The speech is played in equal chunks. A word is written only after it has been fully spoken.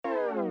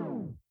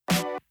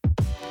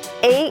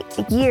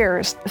8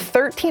 years,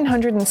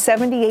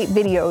 1,378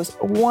 videos,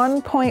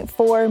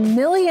 1.4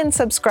 million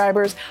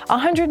subscribers,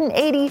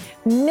 180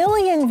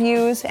 million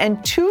views,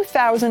 and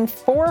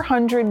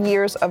 2,400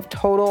 years of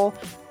total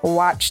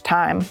watch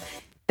time.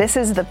 This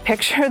is the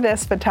Picture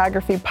This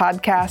Photography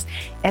podcast,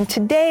 and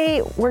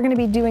today we're going to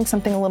be doing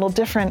something a little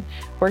different.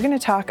 We're going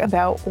to talk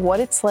about what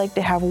it's like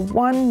to have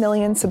 1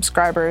 million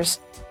subscribers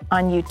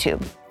on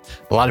YouTube.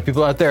 A lot of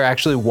people out there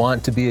actually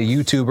want to be a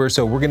YouTuber,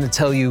 so we're going to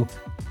tell you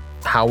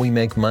how we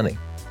make money.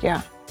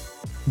 Yeah.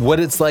 What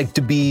it's like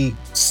to be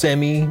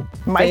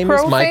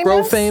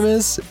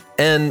micro-famous,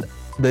 and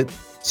the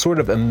sort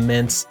of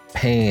immense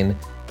pain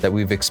that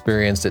we've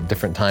experienced at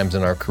different times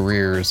in our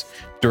careers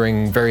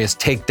during various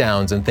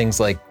takedowns and things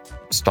like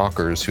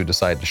stalkers who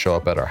decide to show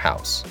up at our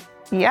house.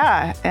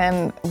 Yeah,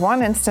 and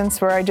one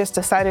instance where I just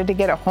decided to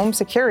get a home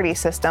security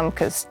system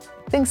because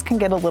things can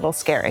get a little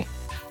scary.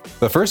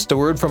 But first, a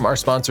word from our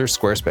sponsor,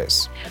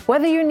 Squarespace.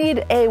 Whether you need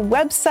a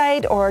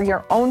website or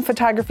your own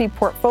photography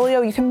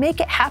portfolio, you can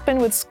make it happen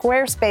with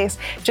Squarespace.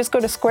 Just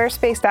go to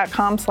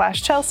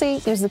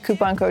squarespace.com/Chelsea, use the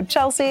coupon code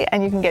Chelsea,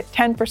 and you can get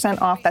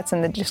 10% off. That's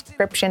in the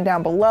description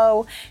down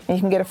below. And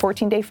you can get a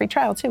 14-day free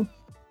trial too.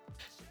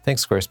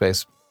 Thanks,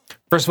 Squarespace.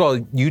 First of all,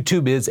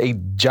 YouTube is a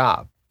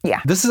job. Yeah.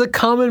 This is a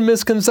common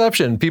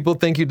misconception. People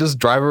think you just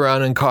drive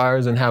around in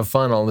cars and have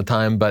fun all the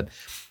time, but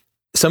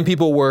some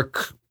people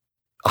work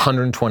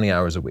 120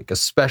 hours a week,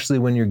 especially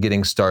when you're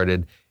getting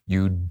started.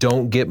 You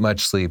don't get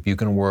much sleep. You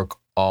can work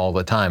all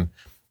the time.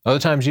 Other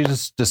times you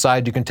just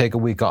decide you can take a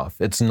week off.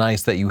 It's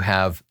nice that you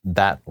have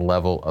that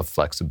level of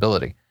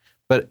flexibility,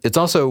 but it's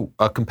also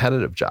a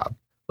competitive job.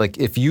 Like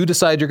if you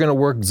decide you're going to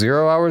work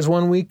 0 hours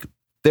one week,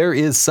 there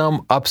is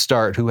some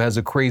upstart who has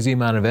a crazy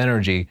amount of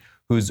energy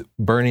who's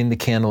burning the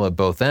candle at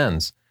both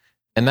ends.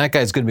 And that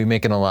guy's going to be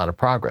making a lot of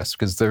progress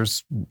because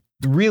there's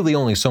really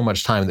only so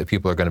much time that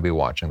people are going to be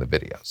watching the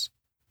videos.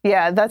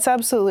 Yeah, that's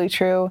absolutely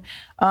true.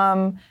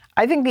 I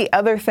think the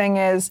other thing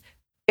is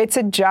it's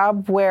a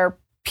job where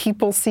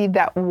people see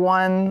that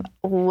one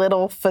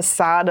little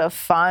facade of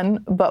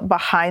fun, but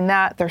behind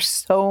that, there's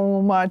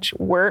so much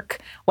work.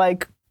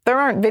 Like there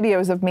aren't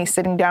videos of me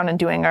sitting down and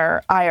doing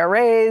our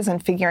IRAs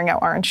and figuring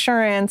out our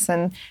insurance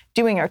and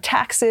doing our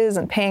taxes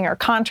and paying our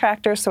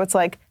contractors. So it's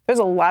like there's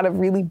a lot of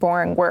really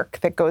boring work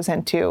that goes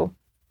into.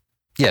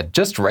 Yeah,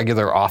 just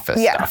regular office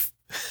stuff.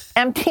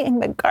 Emptying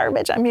the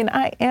garbage. I mean,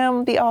 I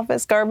am the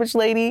office garbage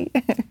lady.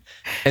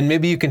 And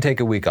maybe you can take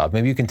a week off.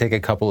 Maybe you can take a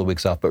couple of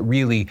weeks off, but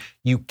really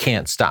you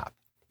can't stop.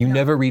 You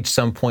never reach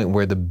some point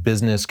where the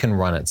business can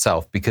run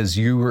itself because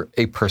you're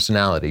a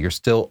personality. You're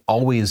still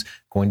always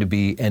going to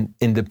be an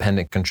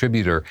independent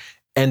contributor.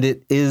 And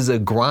it is a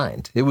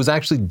grind. It was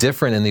actually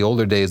different in the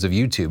older days of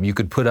YouTube. You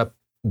could put up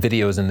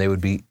videos and they would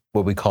be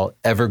what we call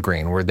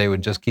evergreen, where they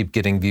would just keep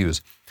getting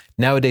views.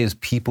 Nowadays,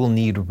 people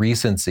need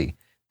recency.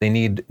 They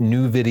need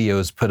new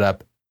videos put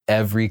up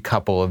every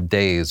couple of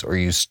days or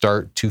you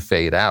start to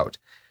fade out.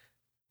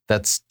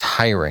 That's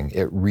tiring.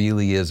 It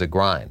really is a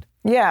grind.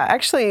 Yeah,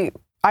 actually,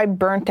 I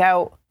burnt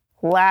out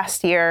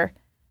last year.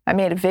 I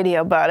made a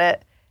video about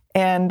it.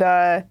 And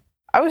I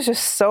was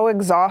just so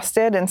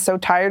exhausted and so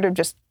tired of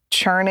just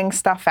churning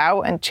stuff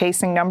out and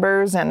chasing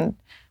numbers and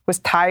was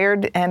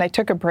tired. And I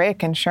took a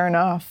break and sure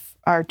enough,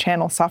 our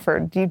channel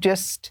suffered.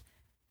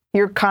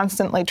 You're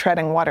constantly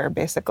treading water,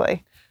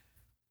 basically.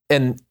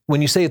 And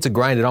when you say it's a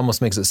grind, it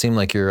almost makes it seem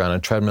like you're on a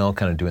treadmill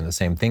kind of doing the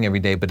same thing every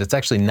day, but it's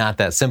actually not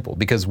that simple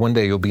because one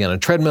day you'll be on a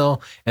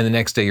treadmill and the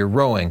next day you're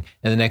rowing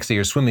and the next day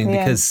you're swimming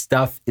because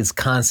stuff is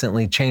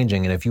constantly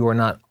changing. And if you are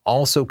not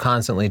also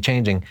constantly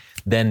changing,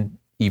 then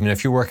even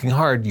if you're working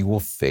hard, you will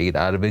fade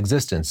out of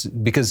existence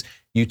because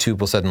YouTube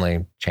will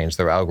suddenly change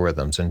their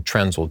algorithms and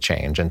trends will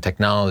change and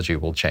technology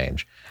will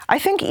change. I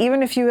think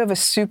even if you have a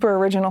super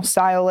original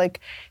style, like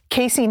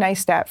Casey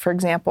Neistat, for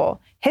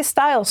example, his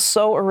style is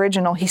so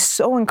original. He's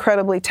so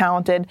incredibly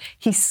talented.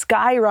 He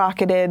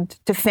skyrocketed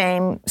to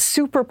fame,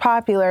 super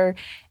popular.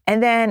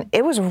 And then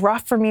it was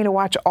rough for me to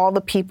watch all the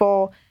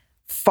people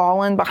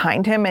fall in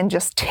behind him and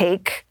just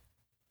take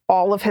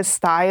all of his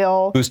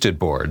style. Boosted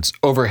boards,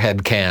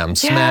 overhead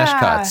cams, smash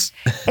cuts.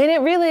 And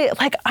it really,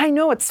 like, I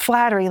know it's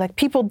flattery. Like,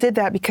 people did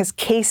that because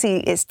Casey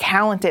is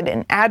talented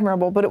and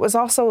admirable, but it was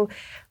also,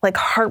 like,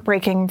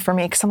 heartbreaking for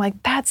me because I'm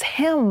like, that's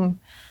him.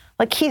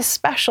 Like, he's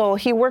special.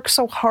 He works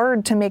so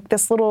hard to make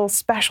this little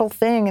special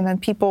thing, and then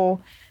people,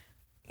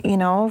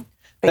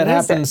 that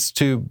happens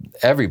to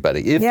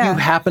everybody. If you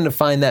happen to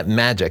find that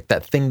magic,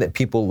 that thing that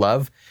people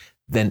love,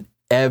 then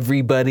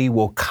everybody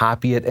will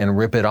copy it and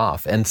rip it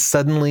off. And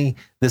suddenly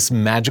this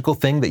magical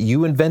thing that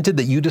you invented,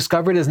 that you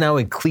discovered is now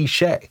a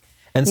cliche.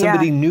 And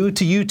somebody new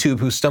to YouTube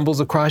who stumbles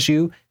across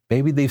you,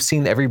 maybe they've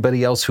seen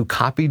everybody else who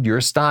copied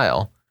your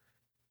style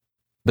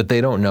but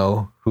they don't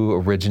know who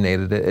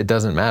originated it. It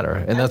doesn't matter.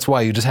 And that's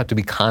why you just have to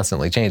be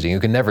constantly changing. You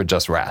can never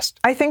just rest.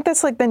 I think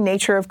that's like the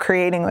nature of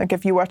creating. Like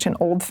if you watch an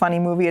old funny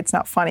movie, it's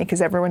not funny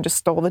because everyone just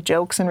stole the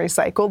jokes and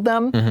recycled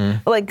them.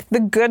 Mm-hmm. Like the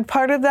good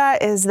part of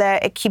that is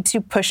that it keeps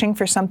you pushing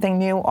for something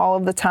new all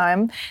of the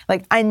time.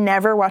 Like I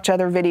never watch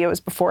other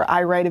videos before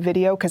I write a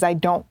video because I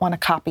don't want to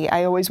copy.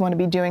 I always want to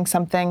be doing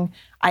something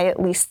I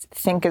at least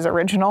think is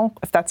original,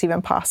 if that's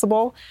even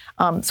possible.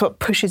 So it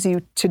pushes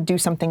you to do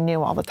something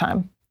new all the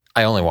time.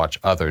 I only watch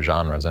other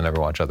genres. I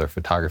never watch other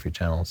photography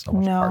channels.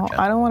 No,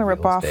 I don't want to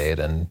rip off.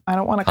 And I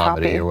don't want to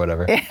comedy copy or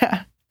whatever.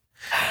 Yeah.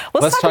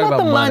 Let's talk about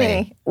the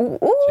money.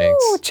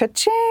 Ooh,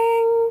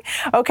 cha-ching.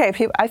 Okay,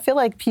 I feel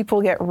like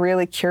people get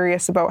really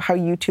curious about how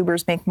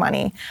YouTubers make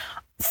money.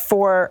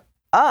 For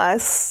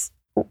us,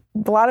 a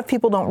lot of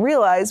people don't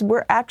realize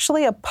we're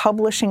actually a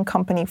publishing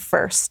company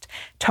first.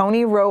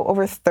 Tony wrote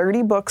over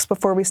 30 books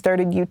before we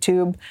started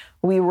YouTube.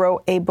 We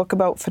wrote a book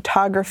about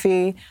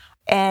photography.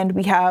 And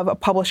we have a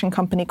publishing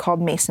company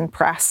called Mason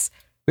Press.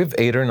 We have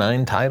 8 or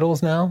 9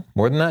 titles now.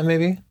 More than that,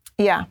 maybe?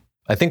 Yeah.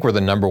 I think we're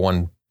the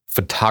 #1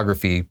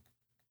 photography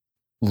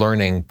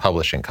learning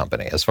publishing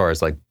company as far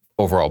as like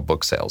overall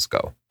book sales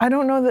go. I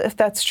don't know if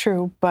that's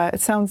true, but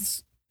it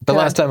sounds The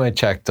last time I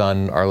checked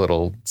on our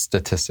little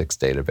statistics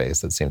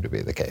database, that seemed to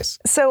be the case.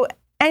 So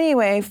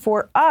anyway,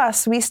 for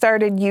us, we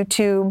started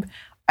YouTube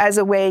as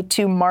a way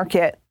to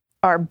market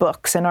our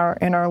books and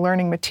our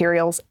learning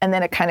materials, and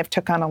then it kind of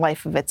took on a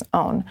life of its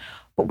own.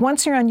 But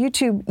once you're on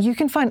YouTube, you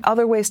can find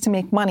other ways to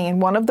make money,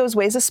 and one of those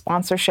ways is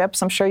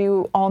sponsorships. I'm sure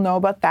you all know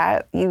about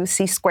that. You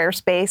see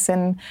Squarespace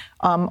and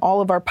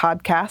all of our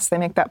podcasts. They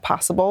make that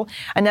possible.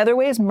 Another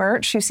way is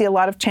merch. You see a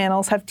lot of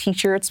channels have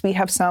t-shirts. We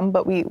have some,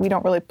 but we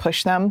don't really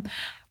push them.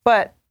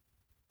 But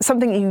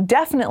something you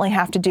definitely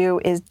have to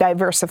do is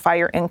diversify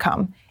your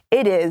income.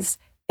 It is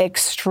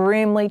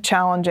extremely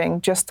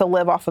challenging just to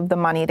live off of the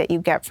money that you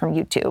get from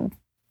YouTube.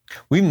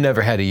 We've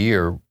never had a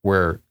year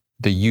where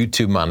the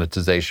YouTube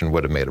monetization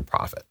would have made a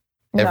profit.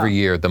 No. Every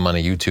year, the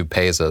money YouTube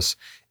pays us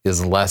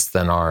is less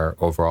than our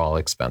overall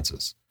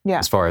expenses. Yeah.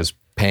 As far as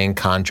paying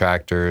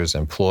contractors,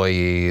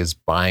 employees,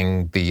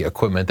 buying the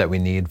equipment that we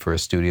need for a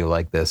studio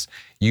like this,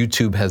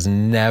 YouTube has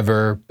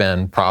never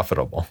been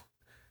profitable.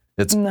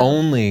 It's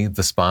only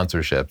the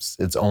sponsorships.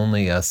 It's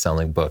only us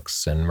selling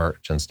books and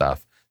merch and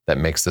stuff that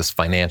makes this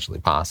financially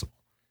possible.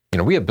 You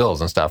know, we have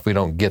bills and stuff. We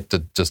don't get to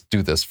just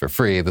do this for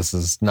free. This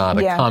is not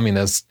a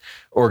communist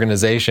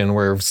organization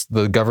where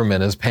the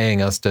government is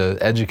paying us to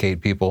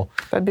educate people.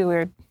 That'd be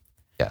weird.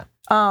 Yeah.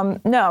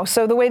 No.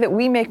 So the way that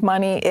we make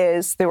money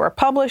is through our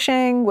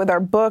publishing, with our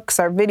books,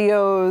 our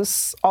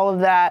videos, all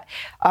of that.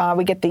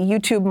 We get the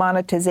YouTube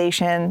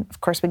monetization.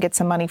 Of course, we get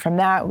some money from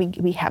that.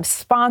 We have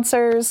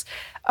sponsors.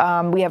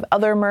 We have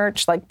other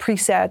merch like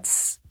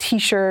presets,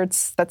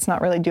 t-shirts. That's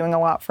not really doing a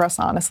lot for us,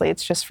 honestly.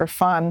 It's just for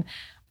fun.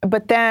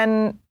 But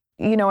then,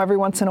 you know, every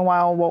once in a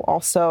while, we'll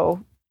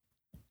also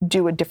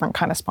do a different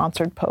kind of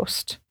sponsored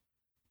post,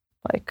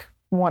 like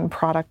one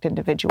product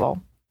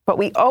individual. But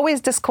we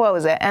always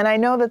disclose it. And I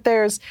know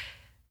that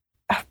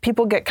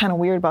people get kind of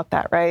weird about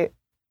that, right?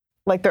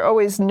 Like they're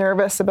always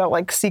nervous about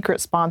like secret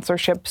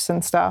sponsorships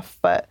and stuff,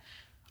 but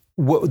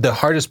the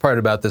hardest part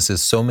about this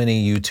is so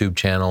many YouTube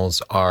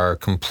channels are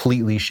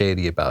completely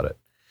shady about it.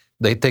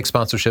 They take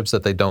sponsorships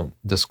that they don't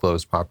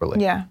disclose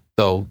properly. Yeah.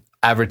 They'll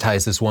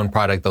advertise this one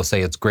product, they'll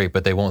say it's great,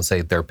 but they won't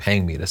say they're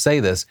paying me to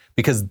say this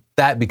because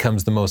that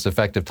becomes the most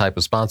effective type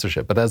of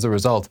sponsorship. But as a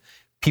result,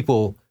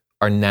 people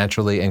are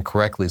naturally and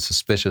correctly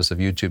suspicious of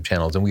YouTube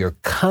channels, and we are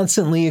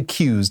constantly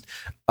accused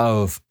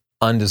of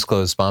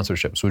undisclosed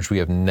sponsorships, which we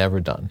have never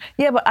done.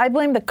 Yeah, but I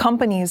blame the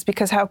companies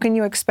because how can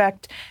you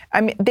expect,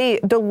 I mean, they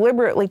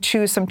deliberately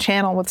choose some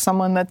channel with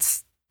someone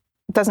that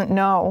doesn't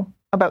know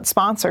about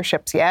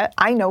sponsorships yet.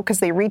 I know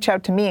because they reach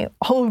out to me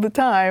all of the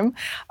time,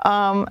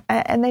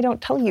 and they don't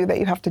tell you that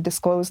you have to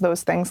disclose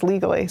those things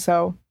legally,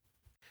 so.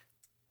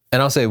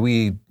 And I'll say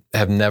we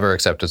have never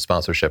accepted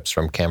sponsorships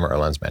from camera or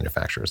lens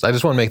manufacturers. I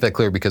just want to make that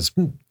clear because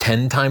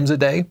 10 times a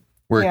day,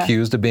 we're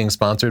accused of being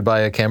sponsored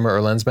by a camera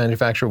or lens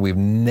manufacturer. We've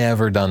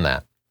never done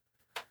that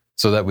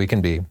so that we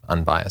can be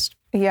unbiased.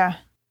 Yeah.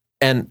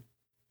 And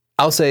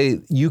I'll say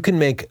you can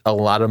make a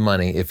lot of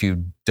money if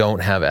you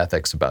don't have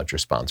ethics about your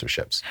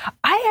sponsorships.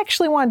 I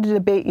actually wanted to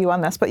debate you on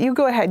this, but you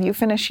go ahead. You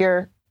finish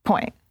your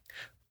point.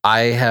 I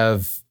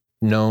have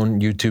known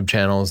YouTube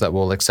channels that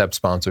will accept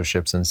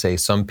sponsorships and say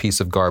some piece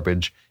of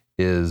garbage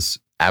is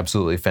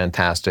absolutely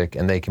fantastic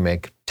and they can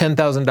make $10,000,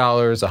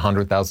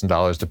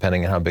 $100,000,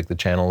 depending on how big the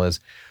channel is.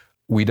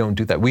 We don't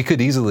do that. We could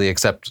easily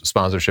accept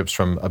sponsorships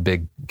from a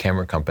big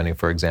camera company,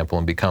 for example,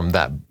 and become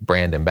that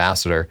brand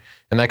ambassador.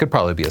 And that could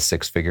probably be a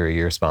 6-figure a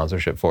year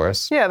sponsorship for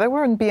us. Yeah, there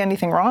wouldn't be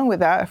anything wrong with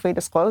that if we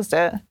disclosed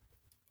it.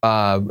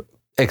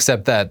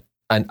 Except that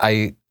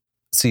I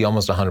see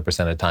almost 100%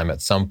 of the time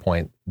at some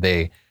point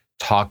they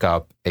talk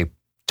up a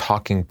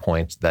talking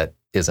point that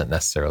isn't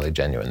necessarily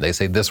genuine. They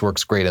say this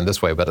works great in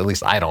this way, but at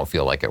least I don't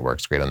feel like it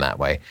works great in that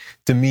way.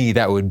 To me,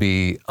 that would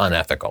be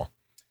unethical.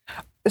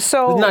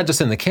 So not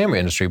just in the camera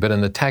industry, but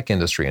in the tech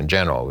industry in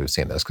general, we've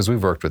seen this because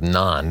we've worked with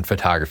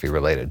non-photography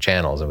related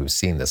channels and we've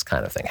seen this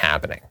kind of thing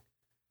happening.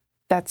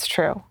 That's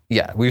true.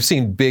 Yeah, we've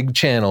seen big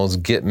channels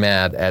get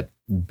mad at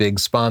big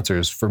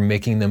sponsors for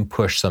making them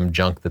push some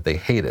junk that they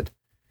hated.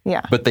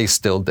 Yeah. But they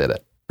still did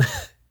it.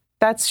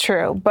 That's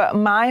true. But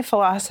my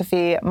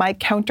philosophy, my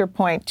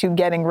counterpoint to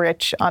getting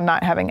rich on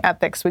not having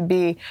ethics would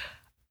be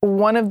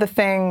one of the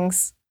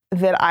things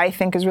that I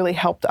think has really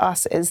helped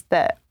us is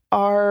that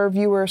our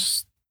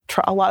viewers,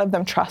 a lot of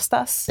them trust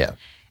us. Yeah.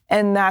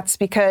 And that's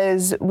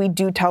because we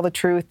do tell the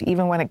truth,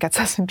 even when it gets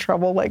us in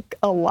trouble, like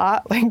a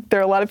lot. Like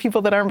there are a lot of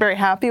people that aren't very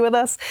happy with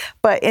us.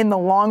 But in the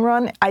long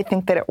run, I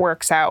think that it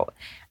works out.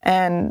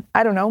 And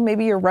I don't know,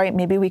 maybe you're right.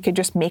 Maybe we could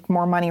just make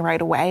more money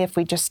right away if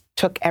we just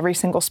took every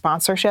single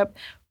sponsorship.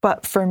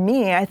 But for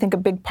me, I think a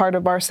big part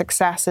of our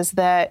success is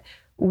that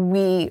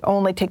we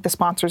only take the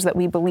sponsors that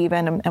we believe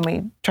in and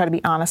we try to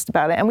be honest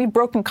about it. And we've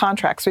broken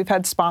contracts. We've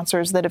had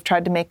sponsors that have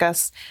tried to make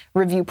us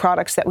review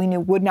products that we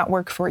knew would not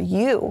work for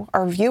you,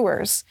 our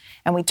viewers.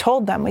 And we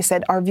told them, we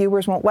said, our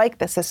viewers won't like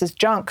this. This is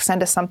junk.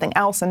 Send us something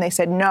else. And they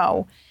said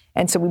no.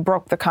 And so we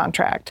broke the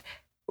contract.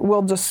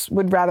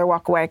 Would rather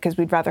walk away because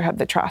we'd rather have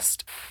the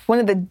trust. One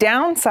of the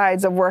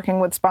downsides of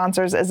working with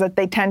sponsors is that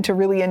they tend to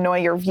really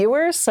annoy your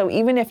viewers. So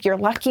even if you're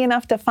lucky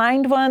enough to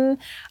find one,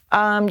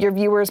 your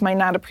viewers might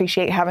not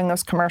appreciate having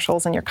those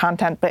commercials in your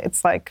content, but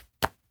it's like...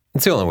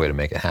 It's the only way to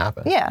make it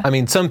happen. Yeah. I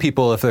mean, some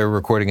people, if they're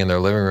recording in their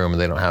living room and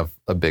they don't have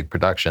a big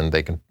production,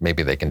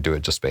 maybe they can do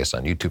it just based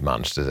on YouTube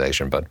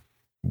monetization, but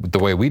the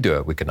way we do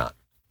it, we could not.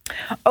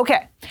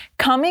 Okay,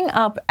 coming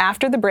up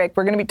after the break,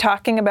 we're going to be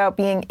talking about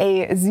being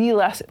a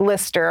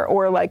Z-lister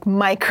or like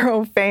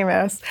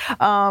micro-famous.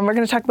 We're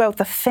going to talk about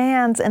the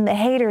fans and the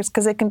haters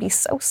because it can be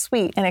so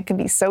sweet and it can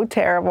be so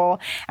terrible.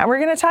 And we're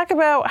going to talk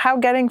about how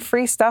getting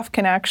free stuff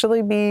can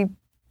actually be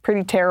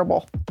pretty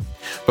terrible.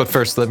 But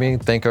first, let me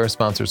thank our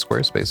sponsor,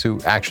 Squarespace, who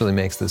actually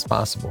makes this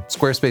possible.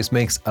 Squarespace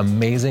makes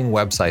amazing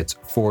websites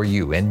for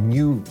you, and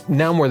you,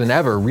 now more than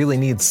ever, really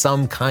need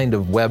some kind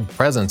of web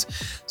presence.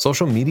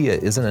 Social media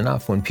isn't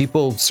enough. When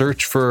people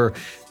search for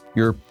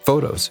your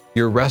photos,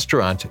 your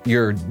restaurant,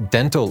 your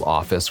dental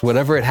office,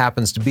 whatever it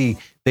happens to be,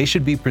 they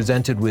should be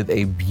presented with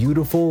a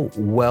beautiful,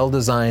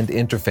 well-designed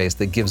interface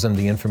that gives them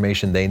the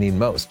information they need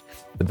most.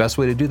 The best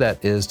way to do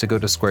that is to go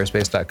to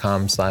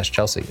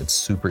squarespace.com/Chelsea. It's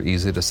super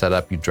easy to set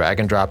up. You drag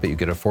and drop it. You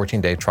get a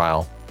 14-day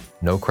trial,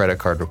 no credit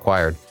card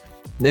required.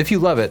 If you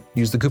love it,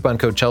 use the coupon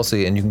code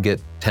Chelsea and you can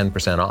get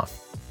 10% off.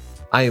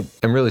 I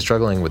am really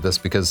struggling with this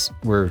because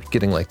we're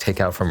getting like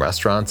takeout from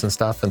restaurants and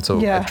stuff. And so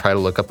I try to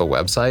look up a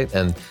website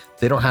and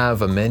they don't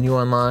have a menu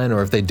online,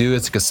 or if they do,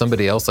 it's because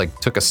somebody else like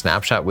took a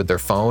snapshot with their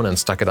phone and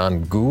stuck it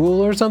on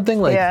Google or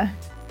something. Like,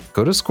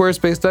 go to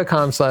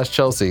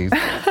squarespace.com/Chelsea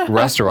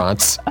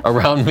restaurants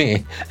around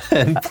me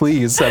and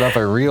please set up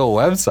a real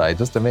website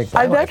just to make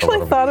my I've life actually a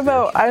little thought bit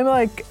easier.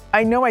 about,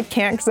 I know I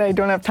can't because I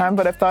don't have time,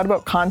 but I've thought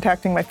about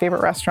contacting my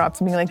favorite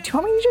restaurants and being like, do you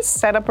want me to just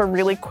set up a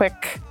really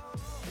quick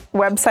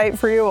website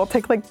for you? It'll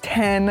take like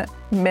 10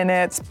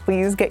 minutes.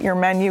 Please get your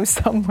menu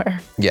somewhere.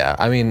 Yeah,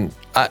 I mean,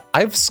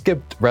 I've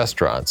skipped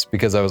restaurants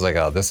because I was like,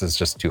 oh, this is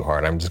just too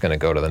hard. I'm just going to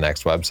go to the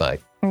next website.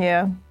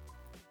 Yeah.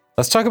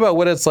 Let's talk about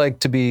what it's like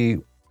to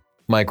be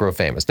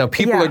micro-famous. Now,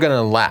 people are going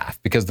to laugh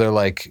because they're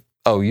like,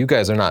 oh, you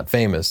guys are not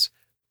famous.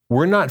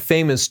 We're not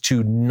famous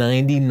to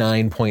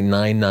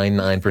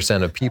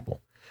 99.999% of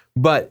people.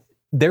 But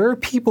there are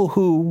people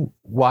who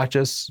watch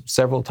us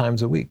several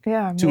times a week.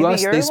 Yeah, to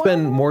us, they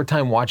spend more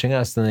time watching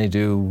us than they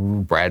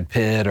do Brad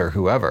Pitt or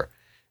whoever.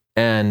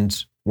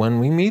 And when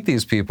we meet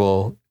these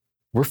people,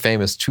 we're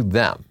famous to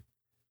them.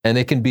 And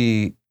it can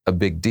be a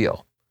big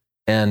deal.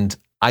 And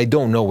I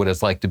don't know what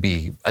it's like to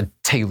be a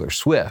Taylor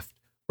Swift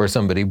or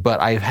somebody,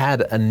 but I've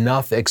had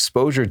enough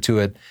exposure to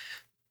it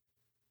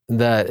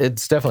that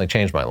it's definitely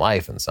changed my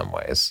life in some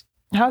ways.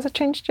 How has it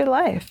changed your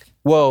life?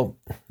 Well,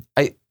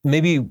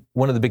 maybe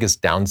one of the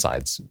biggest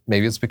downsides,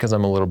 maybe it's because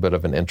I'm a little bit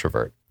of an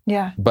introvert.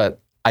 Yeah.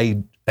 But I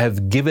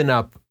have given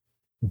up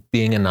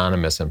being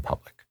anonymous in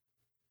public.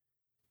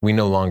 We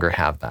no longer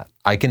have that.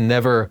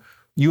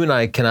 You and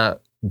I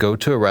cannot go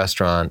to a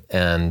restaurant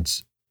and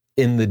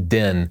in the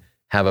den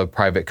have a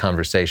private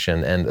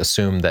conversation and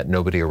assume that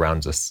nobody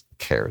around us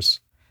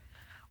cares.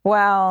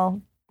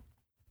 Well,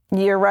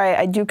 you're right.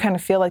 I do kind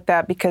of feel like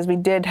that because we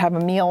did have a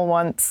meal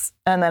once,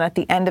 and then at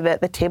the end of it,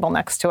 the table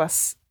next to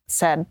us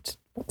said,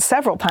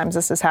 several times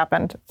this has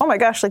happened. Oh my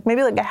gosh,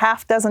 maybe a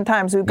half dozen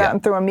times we've gotten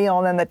through a meal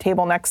and then the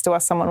table next to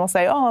us, someone will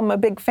say, oh, I'm a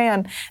big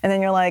fan. And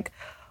then you're like,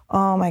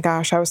 oh my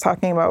gosh, I was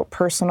talking about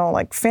personal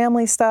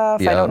family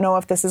stuff. I don't know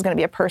if this is going to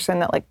be a person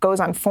that goes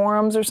on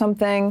forums or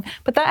something.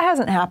 But that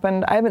hasn't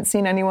happened. I haven't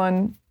seen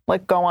anyone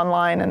go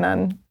online and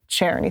then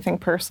share anything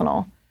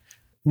personal.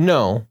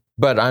 No,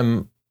 but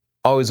I'm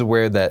always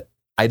aware that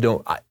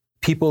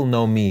people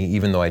know me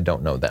even though I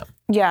don't know them.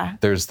 Yeah.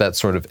 There's that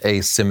sort of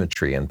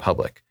asymmetry in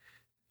public.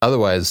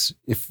 Otherwise,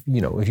 if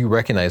you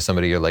recognize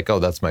somebody, you're like, oh,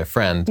 that's my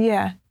friend.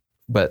 Yeah.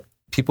 But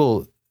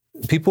people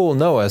people will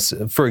know us.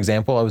 For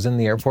example, I was in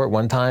the airport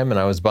one time and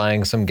I was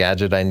buying some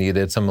gadget I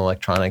needed, some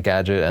electronic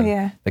gadget,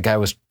 and the guy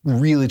was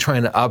really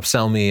trying to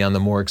upsell me on the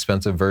more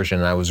expensive version,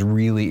 and I was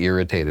really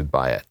irritated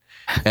by it.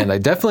 And I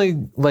definitely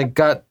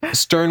got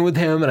stern with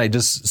him, and I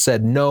just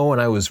said no,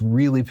 and I was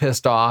really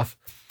pissed off.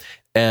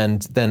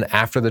 And then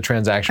after the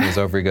transaction was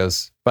over, he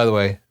goes, "By the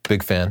way,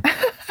 big fan."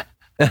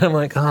 And I'm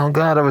like, oh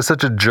God, I was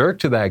such a jerk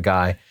to that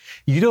guy.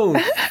 You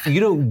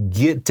don't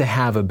get to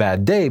have a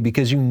bad day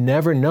because you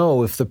never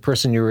know if the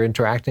person you're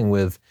interacting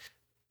with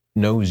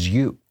knows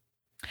you.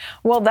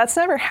 Well, that's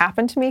never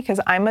happened to me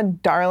because I'm a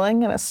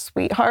darling and a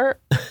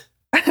sweetheart.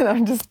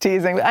 I'm just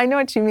teasing. I know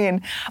what you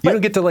mean. You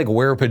don't get to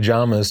wear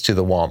pajamas to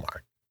the Walmart.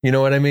 You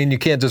know what I mean? You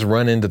can't just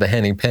run into the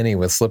Henny Penny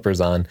with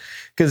slippers on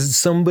because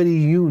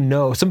somebody who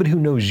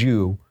knows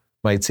you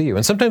might see you.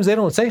 And sometimes they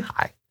don't say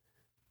hi.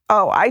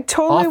 Oh,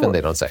 Often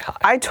they don't say hi.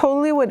 I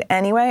totally would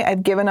anyway.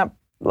 I've given up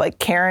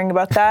caring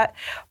about that.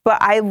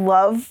 But I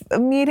love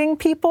meeting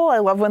people. I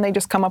love when they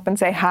just come up and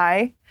say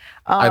hi.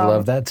 I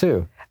love that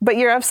too. But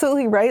you're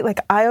absolutely right.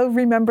 I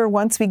remember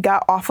once we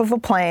got off of a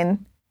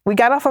plane. We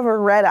got off of a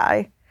red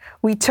eye.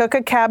 We took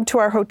a cab to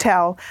our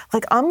hotel.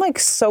 I'm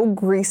so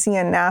greasy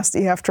and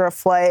nasty after a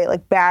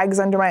flight, bags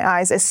under my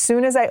eyes. As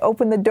soon as I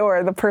open the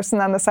door, the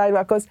person on the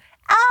sidewalk goes,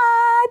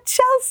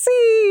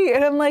 Chelsea.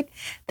 And I'm like,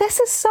 this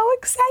is so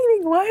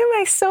exciting. Why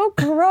am I so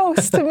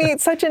gross to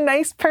meet such a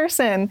nice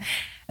person?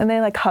 And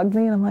they hug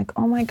me and I'm like,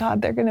 oh my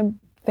God, they're going to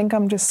think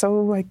I'm just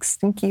so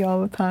stinky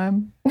all the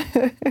time.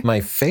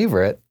 My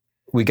favorite,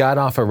 we got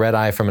off a red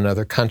eye from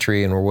another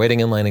country and we're waiting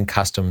in line in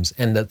customs,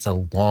 and that's a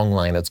long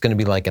line. It's going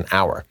to be an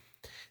hour.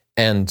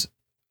 And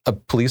a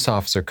police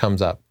officer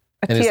comes up.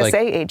 A TSA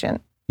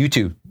agent. You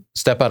two,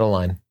 step out of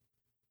line.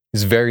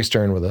 He's very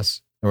stern with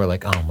us. And we're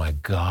like, oh my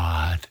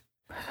God.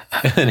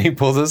 And then he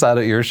pulls us out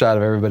of earshot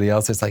of everybody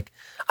else. It's like,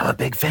 I'm a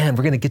big fan.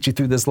 We're going to get you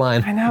through this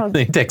line. I know. And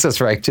he takes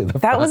us right to the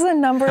front. That was the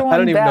number one I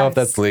don't even know if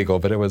best. that's legal,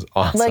 but it was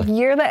awesome.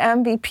 You're the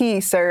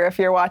MVP, sir, if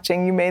you're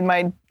watching. You made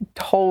my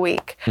whole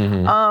week.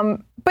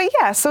 Mm-hmm. But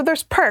yeah, so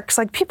there's perks.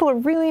 People are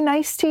really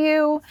nice to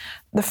you.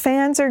 The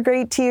fans are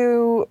great to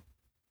you.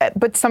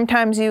 But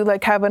sometimes you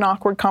have an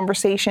awkward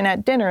conversation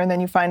at dinner and then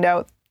you find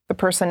out the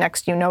person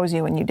next to you knows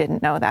you and you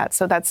didn't know that.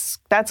 So that's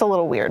a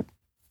little weird.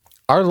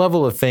 Our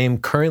level of fame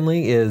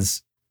currently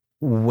is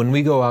when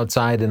we go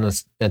outside in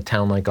a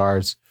town like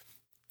ours,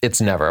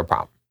 it's never a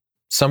problem.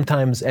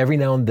 Sometimes every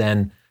now and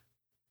then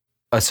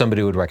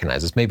somebody would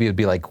recognize us. Maybe it'd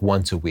be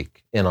once a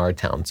week in our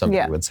town,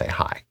 somebody would say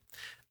hi.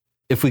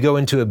 If we go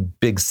into a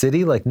big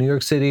city like New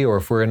York City, or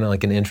if we're in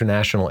an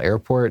international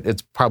airport,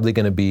 it's probably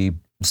going to be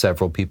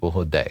several people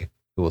a day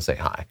who will say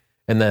hi.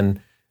 And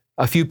then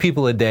a few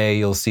people a day,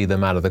 you'll see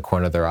them out of the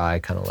corner of their eye,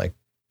 kind of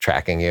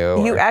tracking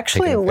you. You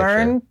actually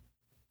learn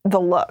the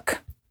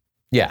look.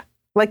 Yeah.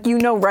 You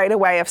know right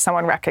away if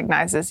someone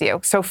recognizes you.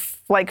 So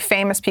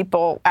famous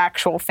people,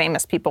 actual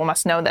famous people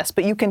must know this,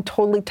 but you can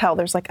totally tell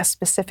there's a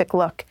specific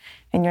look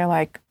and you're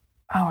like,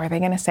 oh, are they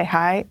going to say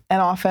hi?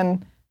 And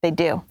often they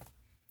do.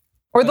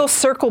 Or they'll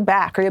circle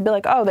back, or you'll be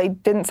like, oh, they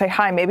didn't say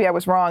hi. Maybe I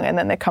was wrong. And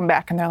then they come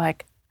back and they're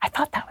like, I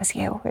thought that was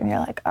you. And you're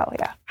like, oh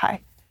yeah,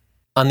 hi.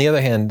 On the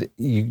other hand,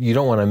 you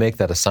don't want to make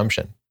that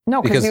assumption.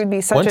 No, because you would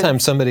be such one time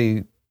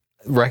somebody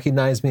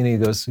recognized me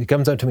and he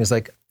comes up to me, he's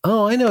like,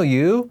 oh, I know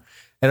you.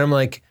 And I'm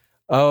like,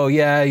 oh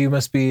yeah, you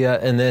must be,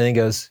 and then he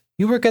goes,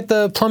 you work at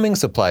the plumbing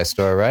supply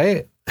store,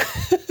 right?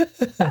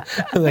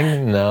 I'm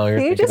like, no, you're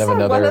thinking of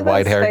another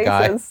white-haired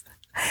guy.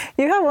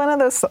 You have one of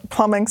those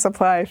plumbing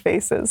supply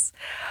faces.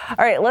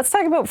 All right, let's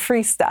talk about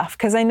free stuff,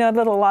 because I know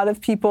that a lot of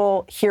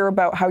people hear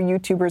about how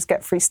YouTubers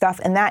get free stuff,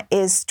 and that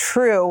is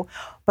true,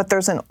 but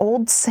there's an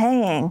old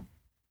saying,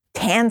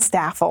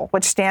 TANSTAFL,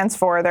 which stands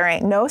for there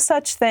ain't no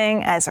such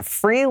thing as a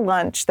free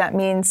lunch. That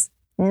means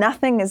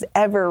nothing is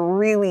ever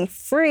really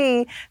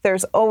free.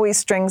 There's always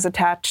strings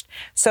attached.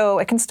 So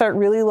it can start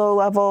really low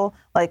level,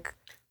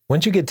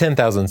 once you get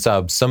 10,000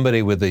 subs,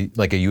 somebody with a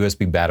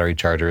USB battery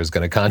charger is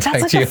going to contact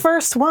you. That's the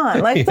first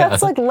one.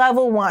 That's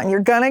level one. You're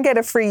going to get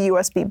a free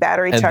USB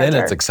battery charger. And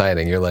then it's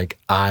exciting. You're like,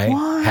 I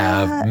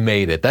have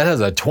made it. That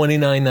has a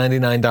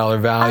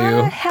 $29.99 value.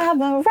 I have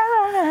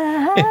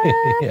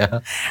arrived. Yeah.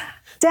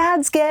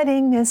 Dad's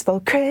getting this for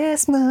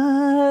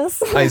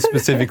Christmas. I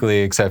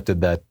specifically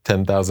accepted that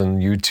 10,000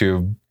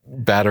 YouTube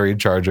battery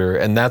charger,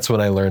 and that's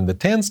when I learned the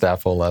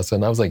TANSTAFL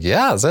lesson. I was like,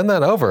 yeah, send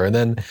that over. And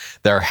then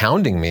they're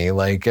hounding me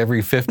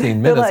every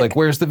 15 minutes,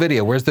 where's the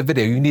video? Where's the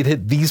video? You need to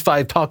hit these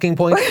 5 talking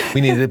points.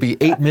 We need it to be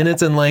 8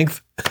 minutes in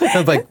length. I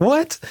was like,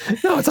 what?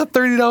 No, it's a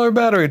 $30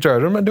 battery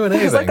charger. I'm not doing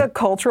anything. There's a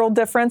cultural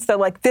difference. They're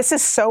like, this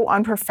is so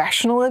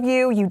unprofessional of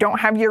you. You don't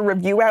have your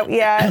review out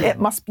yet. It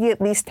must be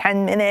at least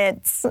 10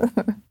 minutes.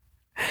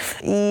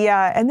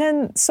 Yeah, and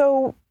then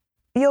so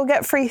you'll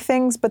get free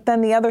things, but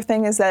then the other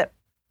thing is that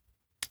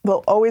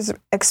they'll always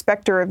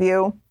expect a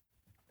review,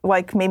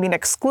 maybe an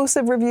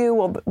exclusive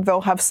review.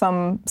 They'll have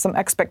some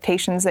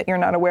expectations that you're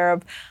not aware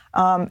of.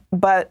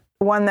 But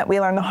one that we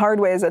learned the hard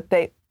way is that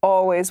they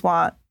always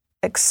want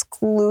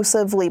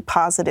exclusively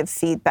positive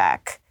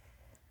feedback.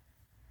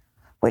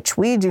 which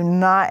we do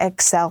not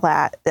excel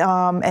at.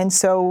 And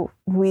so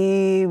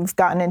we've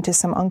gotten into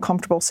some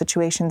uncomfortable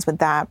situations with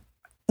that.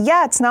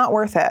 Yeah, it's not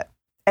worth it.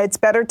 It's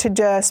better to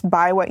just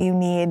buy what you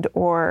need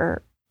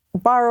or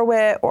borrow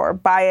it or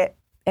buy it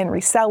and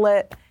resell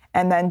it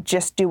and then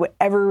just do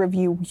whatever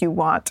review you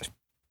want.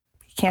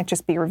 You can't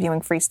just be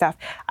reviewing free stuff.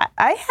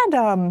 I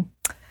had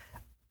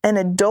an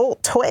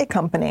adult toy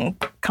company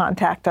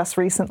contact us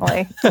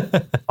recently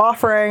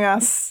offering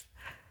us,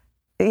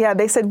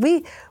 they said,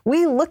 we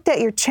looked at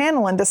your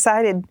channel and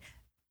decided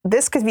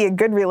this could be a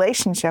good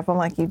relationship. I'm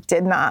like, you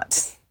did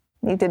not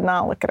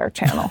look at our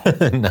channel.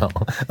 No,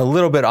 a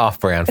little bit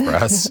off-brand for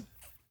us.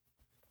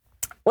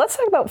 Let's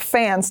talk about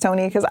fans,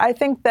 Tony, because I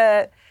think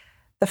that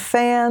the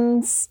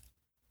fans,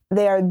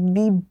 they are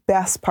the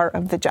best part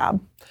of the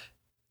job.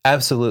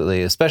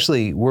 Absolutely.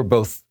 Especially, we're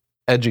both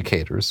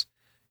educators.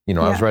 I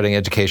was writing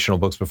educational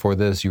books before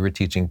this. You were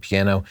teaching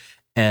piano.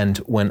 And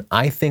when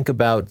I think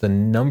about the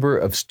number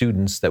of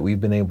students that we've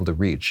been able to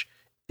reach,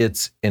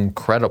 it's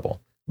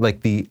incredible.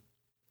 Like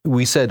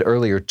we said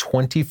earlier,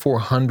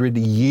 2,400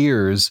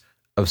 years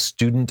of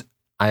student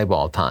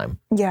eyeball time.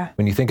 Yeah.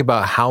 When you think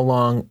about how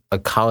long a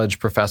college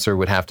professor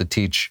would have to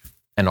teach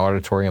an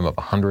auditorium of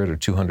 100 or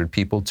 200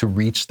 people to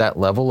reach that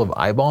level of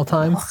eyeball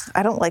time.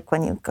 I don't like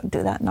when you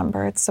do that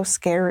number. It's so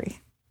scary.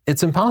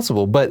 It's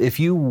impossible. But if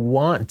you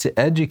want to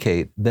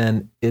educate,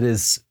 then it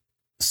is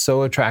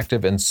so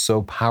attractive and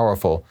so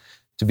powerful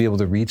to be able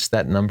to reach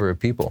that number of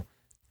people.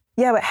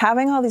 Yeah, but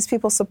having all these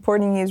people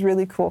supporting you is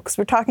really cool because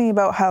we're talking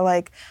about how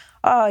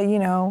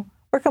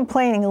we're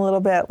complaining a little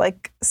bit.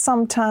 Like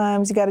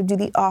sometimes you got to do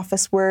the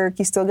office work.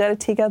 You still got to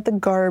take out the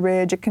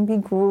garbage. It can be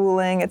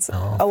grueling. It's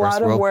a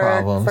lot of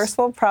work. First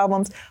world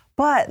problems.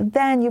 But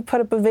then you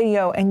put up a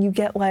video and you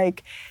get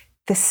like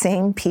the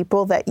same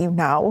people that you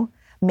know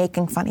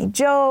making funny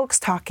jokes,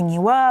 talking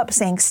you up,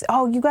 saying,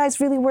 oh, you guys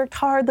really worked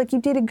hard. Like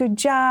you did a good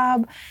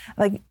job.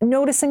 Like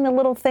noticing the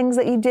little things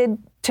that you did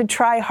to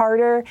try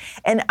harder.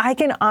 And I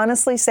can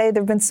honestly say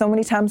there've been so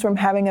many times where I'm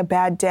having a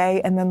bad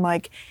day and then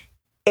like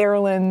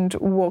Erland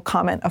will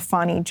comment a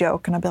funny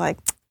joke and I'll be like,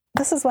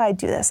 this is why I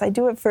do this. I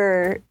do it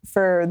for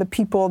the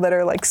people that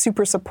are like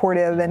super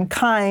supportive and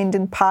kind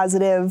and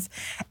positive.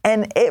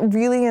 And it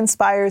really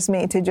inspires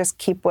me to just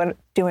keep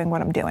doing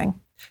what I'm doing.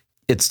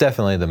 It's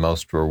definitely the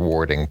most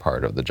rewarding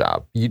part of the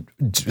job.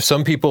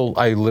 Some people,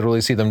 I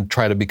literally see them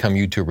try to become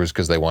YouTubers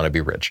because they want to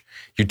be rich.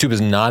 YouTube is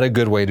not a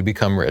good way to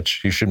become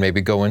rich. You should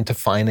maybe go into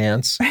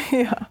finance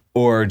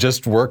or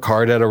just work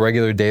hard at a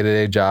regular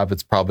day-to-day job.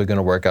 It's probably going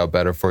to work out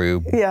better for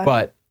you. Yeah.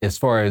 But as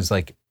far as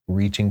like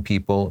reaching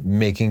people,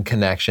 making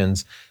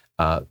connections,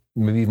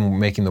 maybe even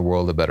making the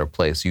world a better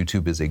place,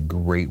 YouTube is a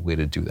great way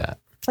to do that.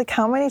 Like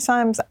how many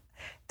times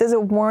does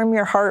it warm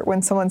your heart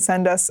when someone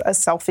sends us a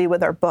selfie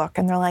with our book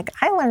and they're like,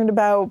 I learned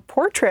about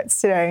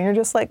portraits today. And you're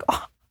just like,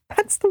 oh,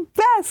 that's the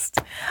best.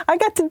 I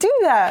got to do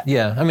that.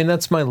 Yeah, I mean,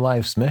 that's my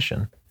life's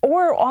mission.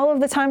 Or all of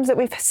the times that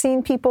we've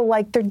seen people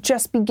like they're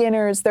just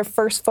beginners, their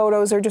first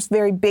photos are just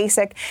very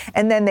basic.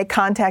 And then they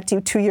contact you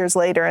 2 years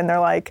later and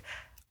they're like,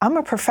 I'm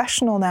a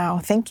professional now.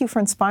 Thank you for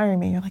inspiring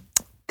me. You're like,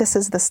 this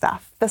is the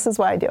stuff. This is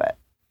why I do it.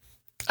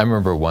 I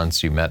remember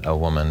once you met a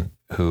woman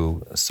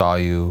who saw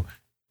you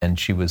and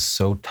she was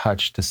so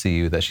touched to see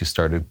you that she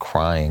started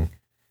crying.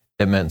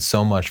 It meant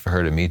so much for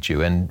her to meet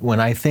you. And when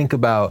I think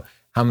about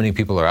how many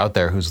people are out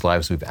there whose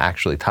lives we've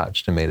actually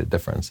touched and made a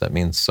difference, that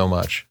means so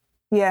much.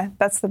 Yeah,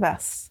 that's the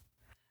best.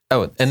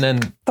 Oh, and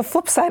then the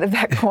flip side of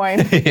that coin.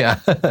 Yeah.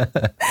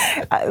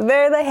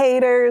 They're the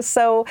haters.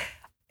 So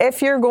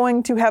if you're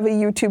going to have a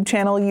YouTube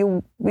channel,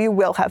 you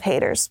will have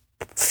haters.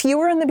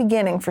 Fewer in the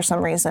beginning for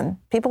some reason.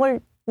 People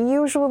are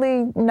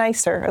usually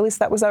nicer. At least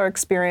that was our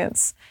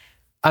experience.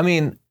 I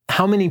mean,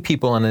 how many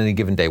people on any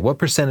given day, what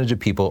percentage of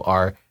people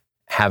are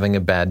having a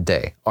bad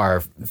day,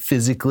 are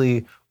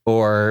physically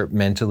or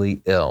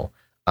mentally ill,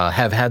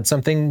 have had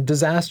something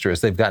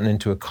disastrous? They've gotten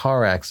into a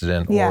car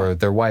accident or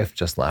their wife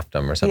just left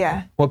them or something.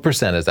 Yeah. What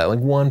percent is that? Like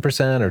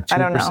 1% or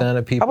 2%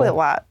 of people? Probably a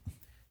lot.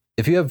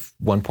 If you have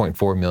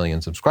 1.4 million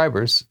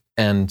subscribers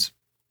and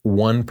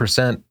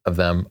 1% of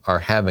them are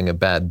having a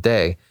bad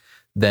day,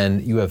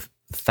 then you have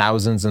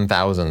thousands and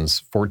thousands,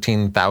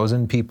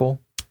 14,000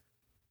 people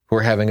who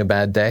are having a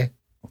bad day.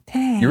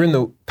 Dang. You're in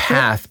the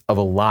path of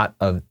a lot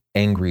of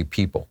angry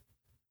people.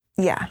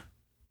 Yeah,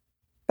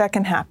 that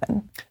can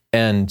happen.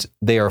 And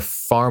they are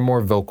far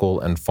more vocal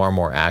and far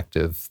more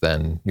active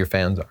than your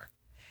fans are.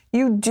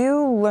 You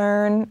do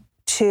learn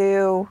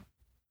to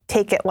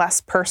take it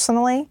less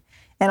personally.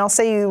 And I'll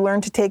say you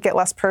learn to take it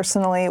less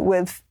personally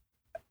with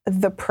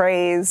the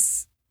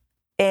praise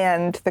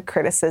and the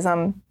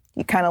criticism.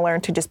 You kind of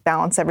learn to just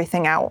balance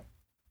everything out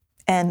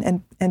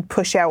and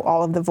push out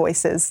all of the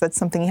voices. That's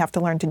something you have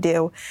to learn to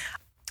do.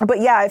 But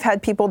yeah, I've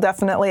had people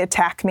definitely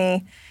attack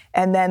me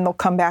and then they'll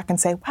come back and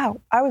say, wow,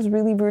 I was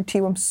really rude to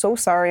you. I'm so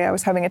sorry. I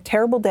was having a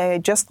terrible day. I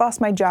just lost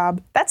my job.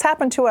 That's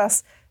happened to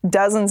us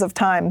dozens of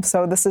times.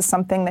 So this is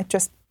something that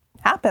just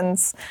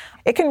happens.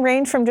 It can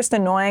range from just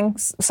annoying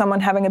someone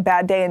having a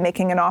bad day and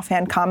making an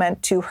offhand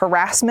comment to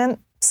harassment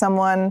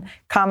someone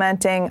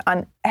commenting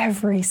on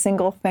every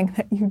single thing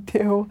that you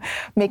do,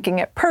 making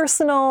it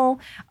personal.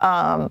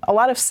 A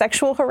lot of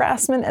sexual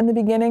harassment in the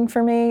beginning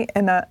for me.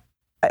 And I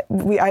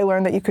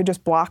learned that you could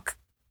just block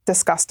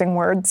disgusting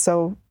words.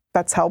 So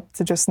that's helped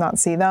to just not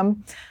see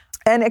them.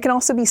 And it can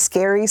also be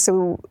scary.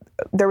 So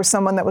there was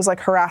someone that was like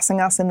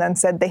harassing us and then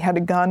said they had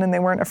a gun and they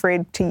weren't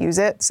afraid to use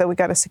it. So we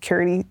got a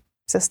security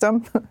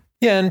system.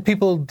 Yeah, and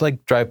people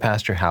like drive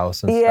past your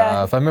house and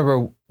stuff. I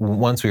remember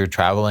once we were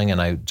traveling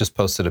and I just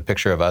posted a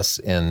picture of us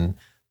in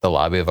the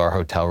lobby of our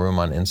hotel room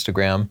on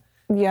Instagram.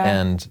 Yeah.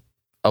 And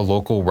a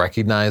local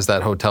recognized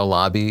that hotel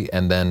lobby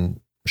and then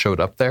showed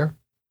up there.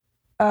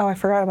 Oh, I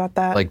forgot about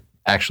that. Like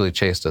actually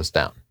chased us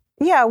down.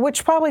 Yeah,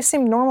 which probably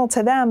seemed normal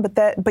to them,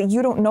 but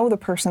you don't know the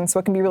person,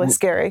 so it can be really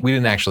scary. We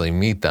didn't actually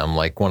meet them.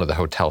 Like one of the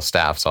hotel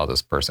staff saw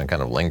this person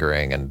kind of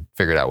lingering and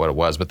figured out what it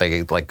was, but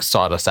they like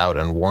sought us out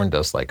and warned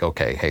us like,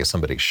 okay, hey,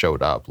 somebody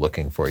showed up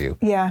looking for you.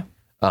 Yeah.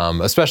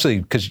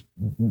 Especially because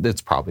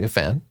it's probably a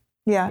fan.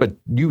 Yeah. But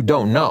you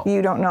don't know.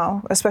 You don't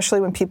know,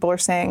 especially when people are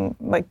saying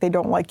like they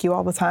don't like you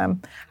all the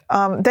time.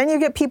 Then you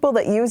get people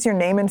that use your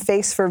name and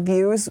face for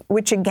views,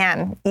 which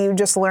again, you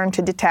just learn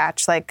to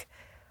detach. Like,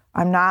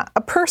 I'm not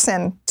a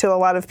person to a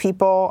lot of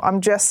people. I'm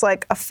just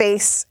like a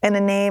face and a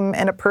name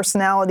and a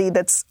personality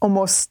that's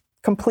almost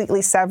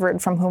completely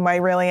severed from whom I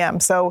really am.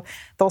 So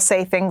they'll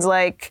say things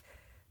like,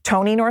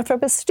 Tony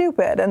Northrup is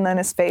stupid, and then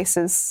his face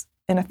is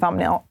in a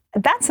thumbnail.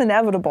 That's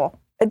inevitable.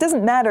 It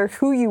doesn't matter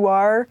who you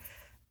are.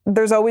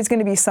 There's always going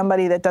to be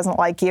somebody that doesn't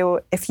like you.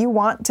 If you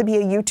want to be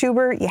a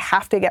YouTuber, you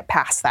have to get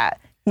past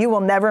that. You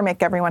will never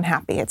make everyone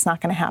happy. It's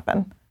not going to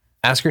happen.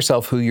 Ask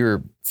yourself who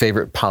your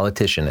favorite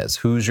politician is.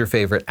 Who's your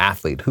favorite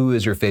athlete? Who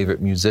is your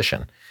favorite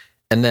musician?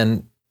 And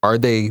then, are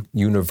they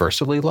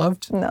universally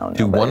loved? No.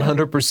 Do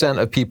 100%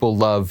 of people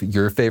love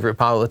your favorite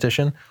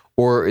politician?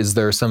 Or is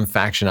there some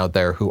faction out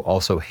there who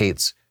also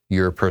hates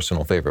your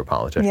personal favorite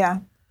politician? Yeah.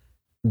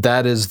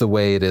 That is the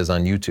way it is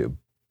on YouTube.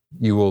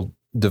 You will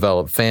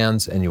develop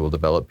fans and you will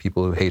develop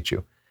people who hate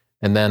you.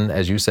 And then,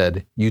 as you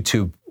said,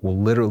 YouTube will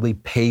literally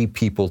pay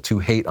people to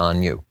hate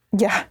on you.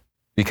 Yeah.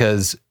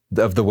 Because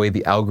of the way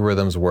the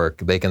algorithms work,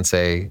 they can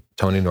say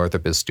Tony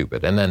Northrup is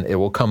stupid. And then it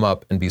will come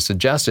up and be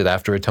suggested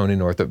after a Tony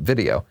Northrup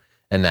video.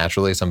 And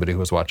naturally, somebody who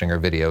was watching our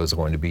video is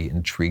going to be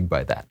intrigued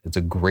by that. It's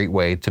a great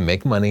way to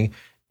make money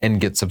and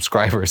get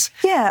subscribers.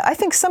 Yeah, I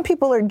think some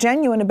people are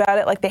genuine about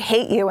it, like they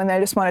hate you and they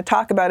just want to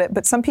talk about it.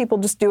 But some people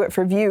just do it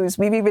for views.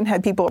 We've even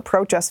had people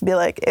approach us and be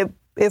like,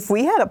 if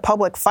we had a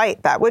public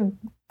fight, that would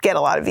get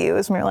a lot of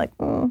views. And we're like,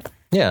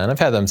 Yeah, and I've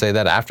had them say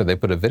that after they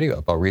put a video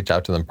up. I'll reach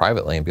out to them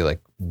privately and be like,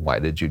 why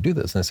did you do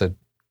this? And I said,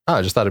 oh,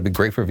 I just thought it'd be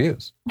great for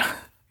views.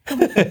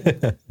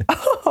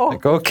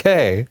 Like,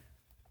 okay.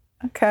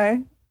 Okay.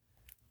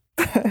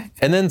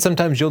 And then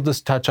sometimes you'll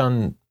just touch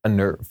on a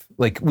nerve.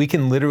 Like we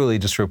can literally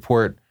just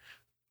report,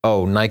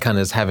 oh, Nikon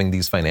is having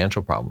these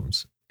financial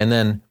problems. And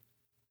then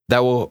that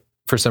will,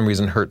 for some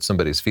reason, hurt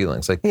somebody's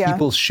feelings. Like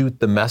people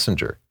shoot the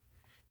messenger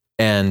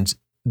and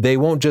they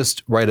won't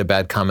just write a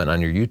bad comment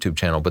on your YouTube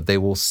channel, but they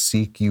will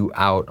seek you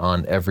out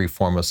on every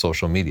form of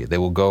social media. They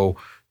will go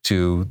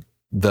to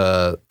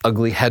the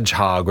Ugly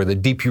Hedgehog or the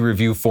DP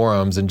Review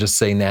forums and just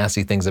say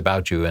nasty things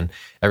about you. And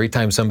every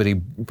time somebody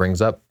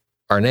brings up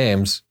our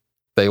names,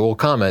 they will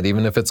comment,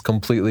 even if it's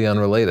completely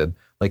unrelated.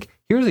 Like,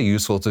 here's a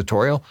useful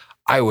tutorial.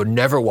 I would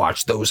never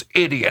watch those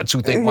idiots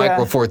who think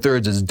Micro Four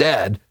Thirds is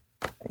dead.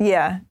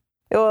 Yeah.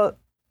 Well,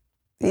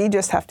 you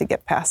just have to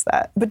get past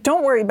that. But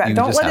don't worry about it.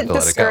 Don't let it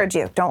discourage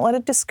you. Don't let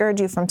it discourage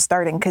you from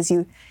starting because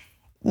you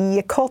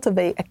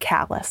cultivate a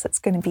callus. It's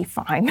going to be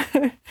fine.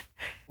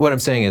 What I'm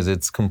saying is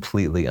it's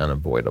completely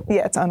unavoidable.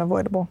 Yeah, it's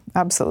unavoidable.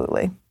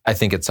 Absolutely. I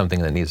think it's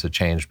something that needs to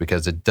change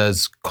because it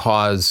does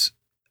cause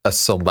a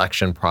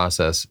selection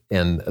process.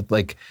 And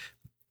like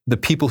the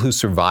people who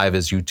survive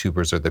as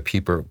YouTubers are the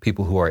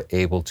people who are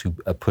able to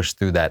push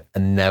through that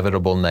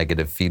inevitable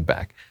negative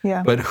feedback.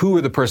 Yeah. But who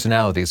are the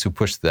personalities who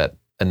push that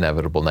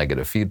inevitable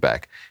negative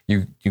feedback?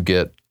 You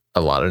get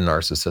a lot of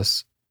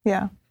narcissists.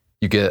 Yeah.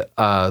 You get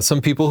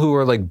some people who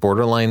are like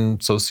borderline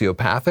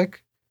sociopathic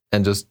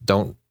and just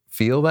don't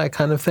feel that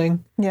kind of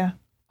thing. Yeah.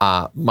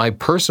 My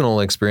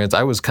personal experience,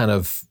 I was kind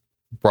of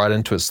brought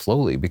into it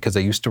slowly because I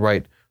used to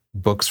write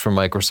books for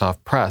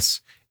Microsoft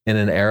Press in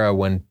an era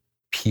when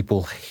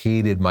people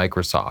hated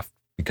Microsoft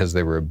because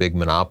they were a big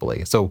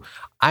monopoly. So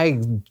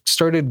I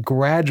started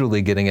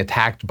gradually getting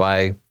attacked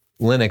by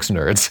Linux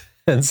nerds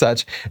and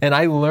such. And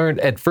I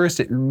learned at first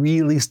it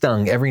really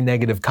stung. Every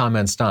negative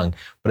comment stung.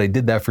 But I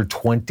did that for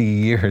 20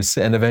 years.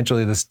 And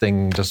eventually this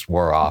thing just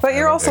wore off. But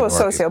you're also a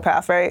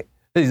sociopath, right?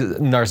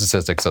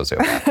 Narcissistic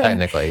sociopath,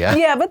 technically, yeah.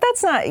 Yeah, but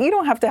that's not, you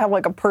don't have to have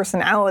like a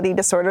personality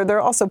disorder. There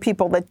are also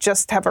people that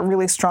just have a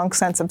really strong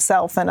sense of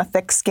self and a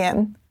thick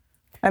skin.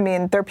 I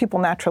mean, there are people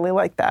naturally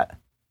like that.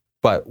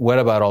 But what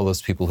about all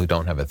those people who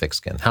don't have a thick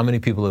skin? How many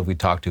people have we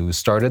talked to who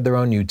started their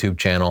own YouTube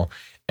channel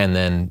and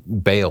then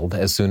bailed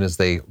as soon as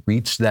they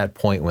reached that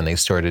point when they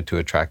started to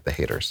attract the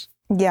haters?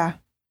 Yeah.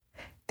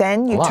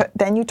 Then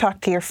you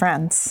talk to your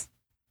friends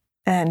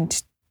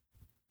and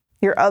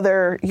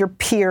your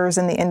peers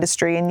in the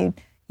industry, and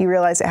you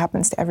realize it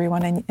happens to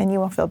everyone, and you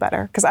will feel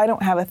better. Because I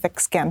don't have a thick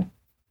skin,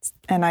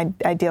 and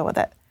I deal with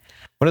it.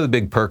 One of the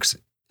big perks,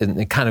 and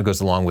it kind of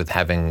goes along with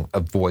having a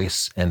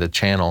voice and a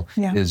channel,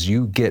 is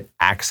you get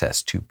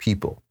access to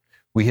people.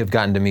 We have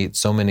gotten to meet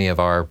so many of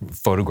our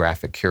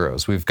photographic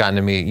heroes. We've gotten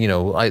to meet,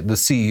 the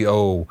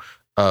CEO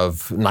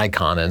of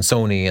Nikon and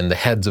Sony and the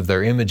heads of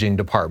their imaging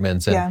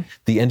departments and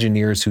the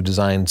engineers who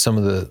designed some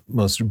of the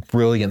most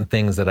brilliant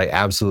things that I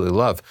absolutely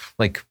love.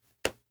 Like,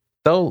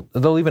 they'll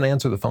even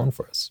answer the phone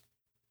for us.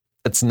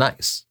 It's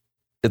nice.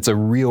 It's a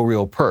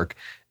real perk.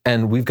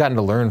 And we've gotten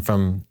to learn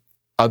from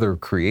other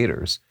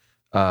creators.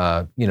 We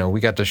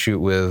got to shoot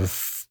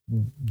with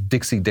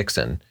Dixie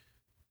Dixon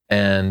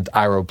and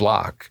Iro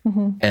Block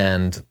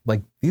and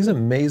like these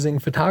amazing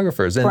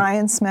photographers. And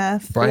Brian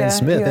Smith.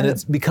 And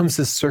it becomes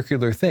this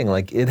circular thing.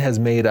 Like, it has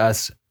made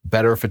us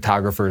better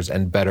photographers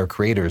and better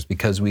creators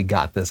because we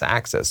got this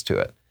access to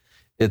it.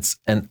 It's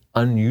an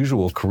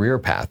unusual career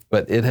path,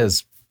 but it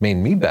has made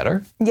me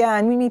better. Yeah,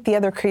 and we meet the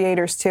other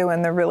creators too,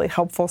 and they're really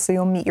helpful. So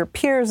you'll meet your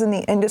peers in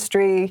the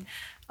industry,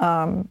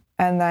 and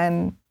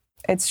then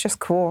it's just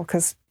cool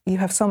because you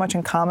have so much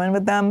in common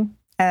with them.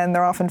 And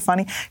they're often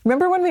funny.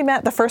 Remember when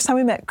the first time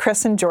we met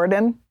Chris and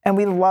Jordan, and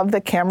we loved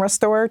the Camera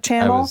Store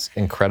channel? I was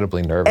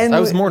incredibly nervous. And I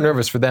was more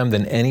nervous for them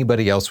than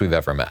anybody else we've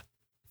ever met.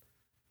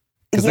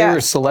 Because they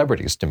were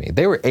celebrities to me.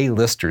 They were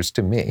A-listers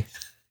to me.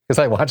 Because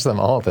I watched them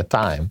all the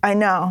time. I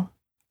know.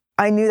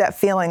 I knew that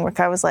feeling where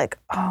I was like,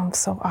 oh, I'm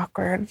so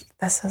awkward.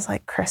 This is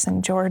like Chris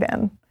and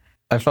Jordan.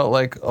 I felt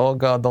like, oh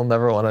God, they'll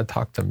never want to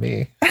talk to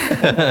me.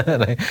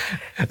 And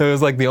it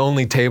was like the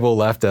only table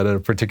left at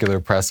a particular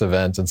press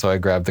event. And so I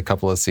grabbed a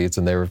couple of seats,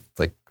 and they were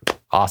like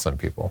awesome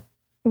people.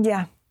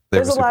 Yeah.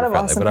 There's a lot of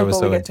awesome people. But I was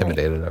so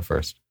intimidated at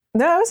first.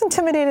 No, I was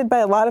intimidated by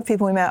a lot of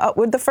people we met.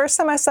 The first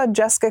time I saw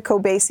Jessica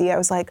Kobasi, I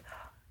was like,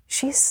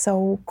 she's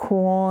so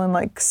cool and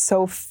like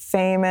so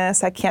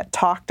famous. I can't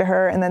talk to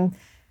her. And then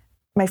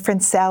my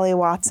friend Sally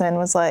Watson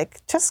was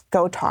like, just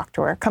go talk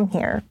to her. Come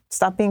here.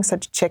 Stop being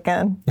such a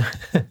chicken.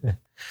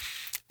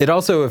 It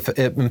also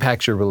it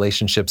impacts your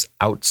relationships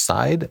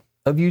outside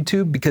of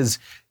YouTube, because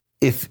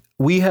if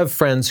we have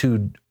friends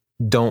who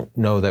don't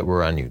know that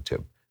we're on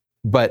YouTube,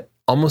 but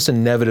almost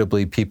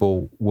inevitably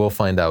people will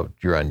find out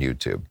you're on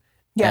YouTube.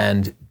 Yeah.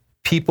 And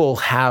people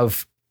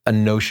have a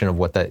notion of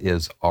what that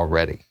is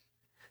already.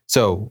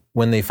 So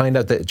when they find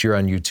out that you're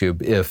on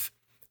YouTube, if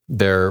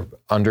they're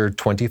under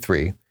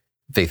 23,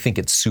 they think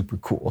it's super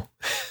cool.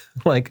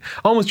 Like,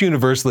 almost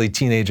universally,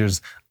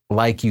 teenagers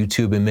like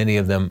YouTube, and many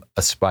of them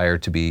aspire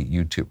to be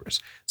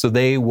YouTubers. So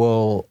they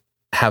will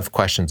have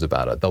questions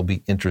about it. They'll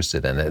be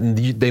interested in it. And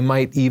they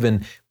might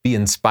even be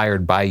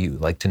inspired by you,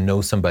 like to know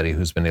somebody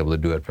who's been able to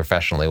do it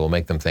professionally will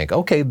make them think,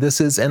 okay,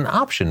 this is an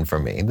option for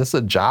me. This is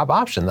a job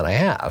option that I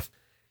have.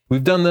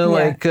 We've done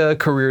the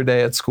career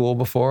day at school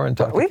before and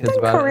talked to kids about it.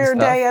 We've done career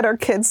day at our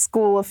kids'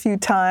 school a few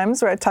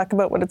times where I talk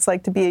about what it's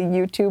like to be a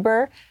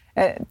YouTuber.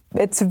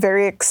 It's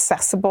very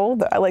accessible.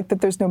 I like that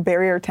there's no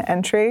barrier to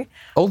entry.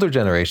 Older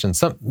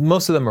generations,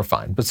 most of them are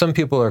fine, but some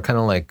people are kind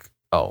of like,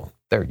 oh,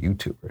 they're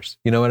YouTubers.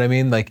 You know what I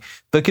mean? Like,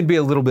 there can be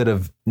a little bit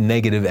of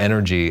negative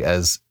energy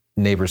as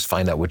neighbors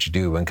find out what you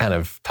do and kind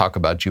of talk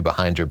about you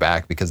behind your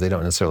back because they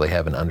don't necessarily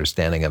have an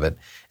understanding of it.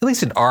 At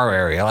least in our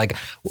area, like,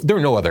 there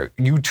are no other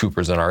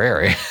YouTubers in our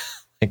area.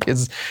 Like,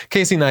 it's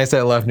Casey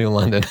Neistat left New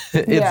London.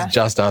 It's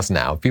just us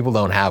now. People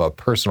don't have a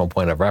personal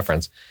point of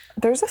reference.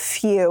 There's a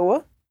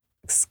few.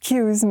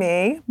 Excuse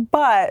me.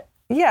 But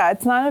yeah,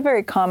 it's not a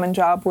very common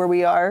job where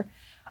we are.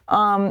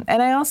 And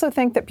I also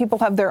think that people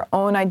have their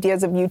own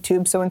ideas of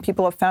YouTube. So when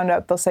people have found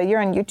out, they'll say,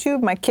 you're on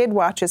YouTube? My kid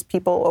watches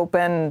people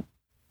open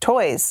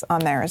toys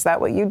on there. Is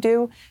that what you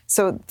do?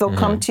 So they'll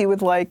come to you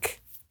with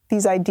like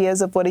these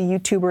ideas of what a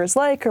YouTuber is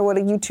like or what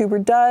a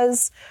YouTuber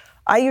does.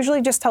 I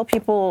usually just tell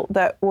people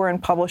that we're in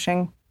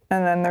publishing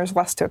and then there's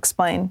less to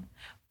explain.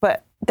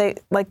 But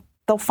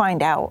they'll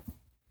find out.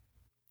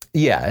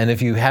 Yeah, and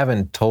if you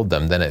haven't told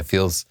them, then it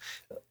feels,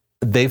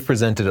 they've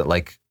presented it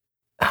like,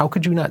 how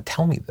could you not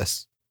tell me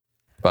this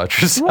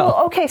about yourself?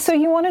 Well, okay, so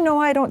you want to know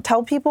why I don't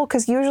tell people?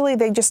 Because usually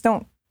they just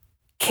don't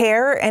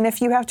care, and if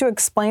you have to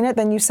explain it,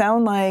 then you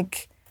sound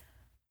like,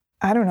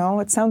 I don't know,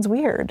 it sounds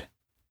weird.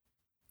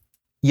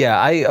 Yeah,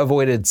 I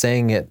avoided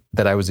saying it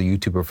that I was a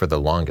YouTuber for the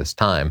longest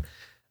time,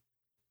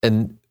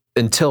 and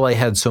until I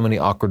had so many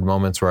awkward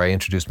moments where I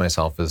introduced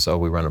myself as, oh,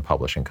 we run a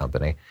publishing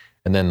company.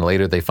 And then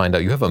later they find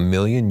out you have 1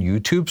 million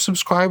YouTube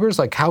subscribers?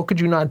 Like, how could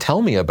you not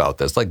tell me about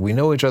this? Like, we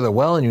know each other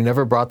well and you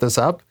never brought this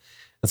up.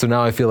 And so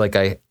now I feel like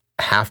I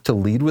have to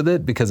lead with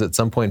it because at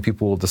some point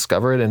people will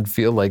discover it and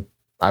feel like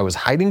I was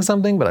hiding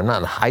something, but I'm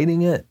not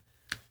hiding it.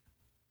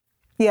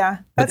 Yeah,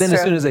 but then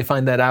as soon as they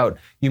find that out,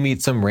 you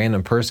meet some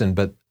random person,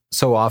 but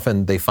so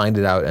often they find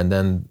it out and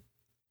then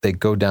they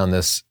go down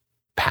this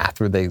path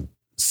where they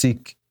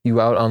seek you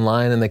out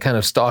online and they kind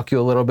of stalk you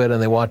a little bit and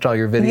they watch all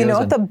your videos. You know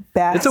what the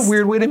best? It's a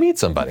weird way to meet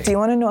somebody. Do you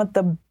want to know what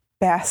the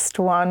best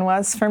one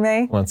was for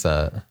me? What's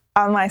that?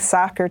 On my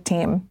soccer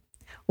team.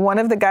 One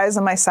of the guys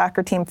on my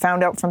soccer team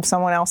found out from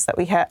someone else that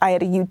I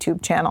had a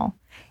YouTube channel.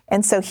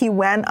 And so he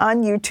went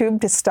on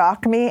YouTube to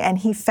stalk me, and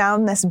he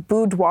found this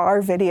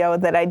boudoir video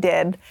that I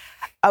did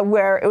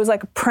where it was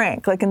like a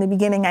prank. Like in the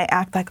beginning, I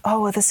act like,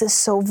 oh, this is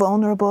so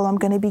vulnerable. I'm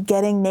going to be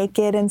getting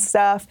naked and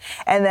stuff.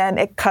 And then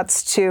it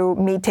cuts to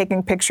me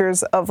taking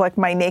pictures of like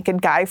my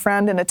naked guy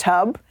friend in a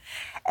tub.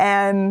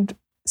 And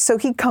so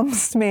he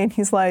comes to me and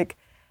he's like,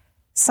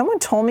 someone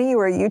told me you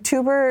were a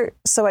YouTuber,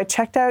 so I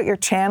checked out your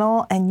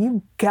channel and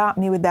you got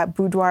me with that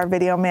boudoir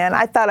video, man.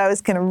 I thought I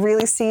was going to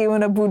really see you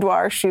in a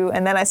boudoir shoot,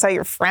 and then I saw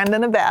your friend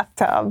in a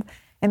bathtub,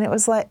 and it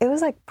was like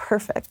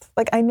perfect.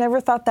 Like I never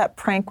thought that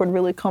prank would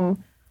really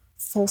come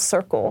full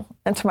circle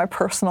into my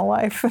personal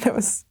life, and it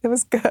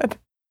was good.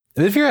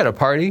 If you're at a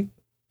party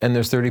and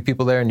there's 30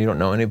 people there and you don't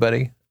know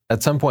anybody,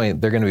 at some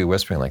point they're going to be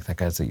whispering like, that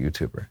guy's a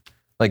YouTuber.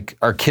 Like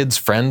our kids'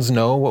 friends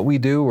know what we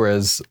do,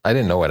 whereas I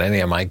didn't know what any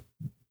of my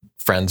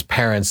friends'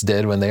 parents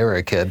did when they were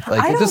a kid.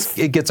 Like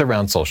it gets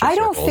around social circles.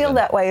 I don't feel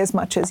that way as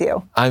much as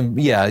you.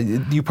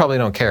 You probably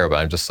don't care, but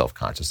I'm just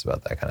self-conscious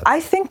about that kind of thing. I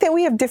think that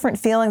we have different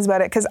feelings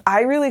about it because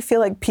I really feel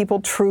like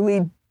people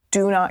truly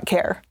do not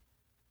care.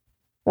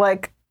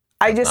 Like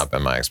That's not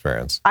been my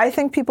experience. I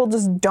think people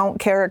just don't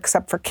care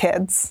except for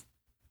kids.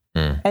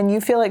 And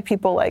you feel like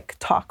people like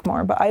talk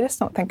more, but I just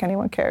don't think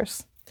anyone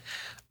cares.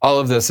 All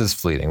of this is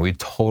fleeting. We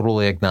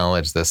totally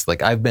acknowledge this.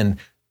 Like I've been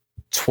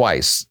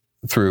twice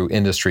through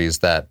industries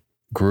that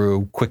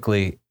grew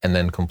quickly and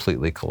then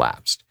completely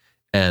collapsed.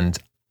 And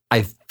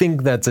I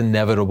think that's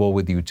inevitable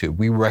with YouTube.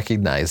 We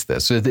recognize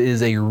this. It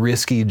is a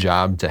risky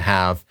job to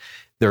have.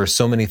 There are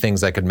so many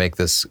things that could make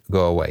this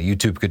go away.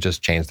 YouTube could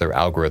just change their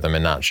algorithm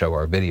and not show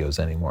our videos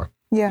anymore.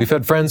 Yeah. We've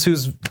had friends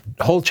whose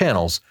whole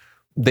channels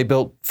they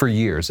built for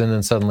years and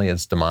then suddenly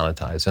it's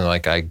demonetized. And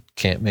like, I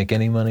can't make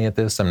any money at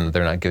this. They're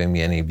not giving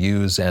me any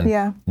views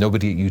and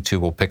nobody at YouTube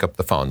will pick up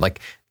the phone.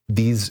 Like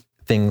these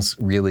things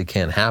really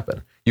can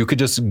happen. You could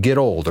just get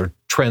old or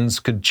trends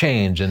could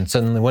change and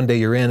suddenly one day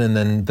you're in and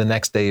then the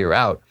next day you're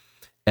out.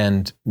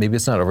 And maybe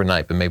it's not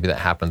overnight, but maybe that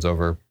happens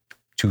over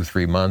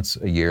 2-3 months,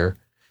 a year.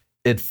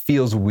 It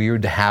feels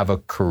weird to have a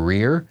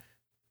career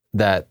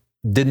that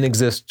didn't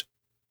exist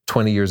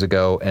 20 years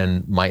ago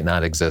and might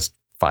not exist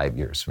 5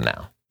 years from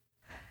now.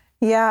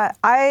 Yeah,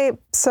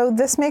 so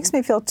this makes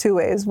me feel two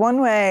ways.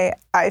 One way,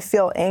 I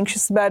feel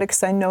anxious about it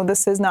because I know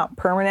this is not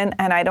permanent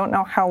and I don't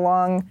know how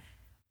long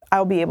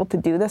I'll be able to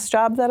do this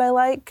job that I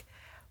like.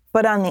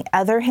 But on the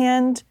other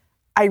hand,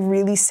 I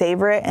really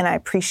savor it and I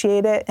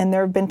appreciate it. And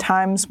there have been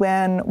times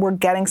when we're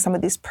getting some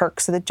of these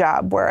perks of the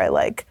job where I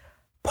like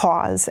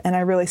pause and I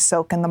really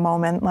soak in the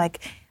moment.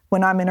 Like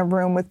when I'm in a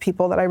room with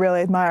people that I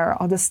really admire,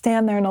 I'll just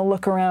stand there and I'll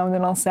look around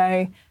and I'll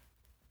say,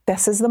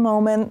 this is the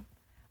moment,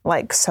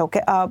 like soak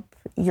it up.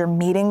 You're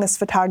meeting this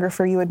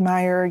photographer you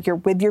admire. You're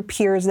with your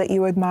peers that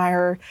you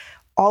admire.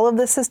 All of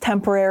this is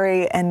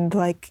temporary and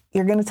like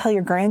you're going to tell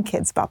your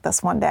grandkids about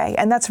this one day.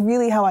 And that's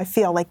really how I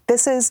feel. Like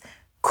this is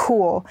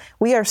cool.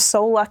 We are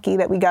so lucky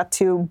that we got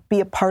to be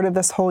a part of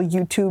this whole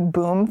YouTube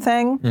boom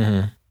thing.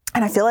 Mm-hmm.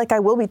 And I feel like I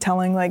will be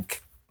telling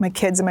like my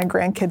kids and my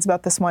grandkids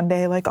about this one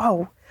day. Like,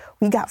 oh,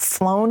 we got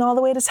flown all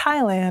the way to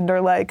Thailand,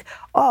 or like,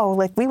 oh,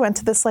 like we went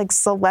to this like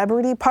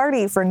celebrity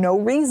party for no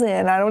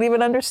reason. I don't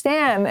even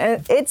understand.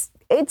 And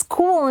it's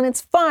cool and it's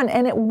fun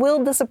and it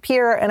will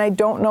disappear and I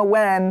don't know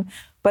when,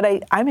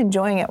 but I'm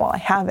enjoying it while I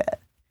have it.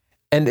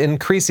 And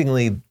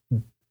increasingly,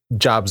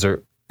 jobs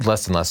are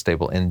less and less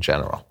stable in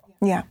general.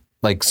 Yeah.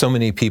 Like so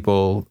many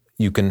people,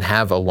 you can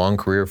have a long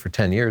career for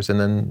 10 years and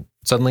then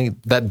suddenly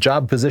that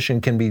job position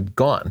can be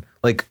gone.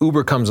 Like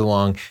Uber comes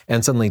along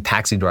and suddenly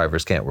taxi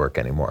drivers can't work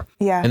anymore.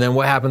 Yeah. And then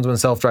what happens when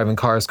self-driving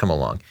cars come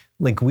along?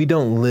 Like we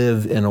don't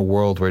live in a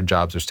world where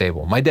jobs are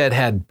stable. My dad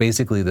had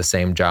basically the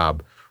same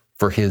job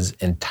for his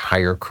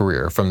entire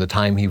career, from the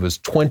time he was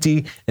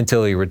 20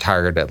 until he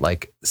retired at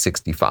like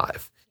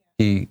 65.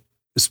 He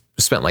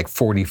spent like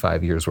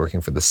 45 years working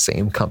for the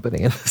same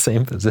company in the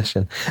same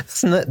position.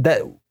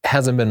 That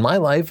hasn't been my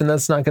life, and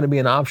that's not going to be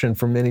an option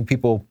for many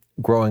people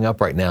growing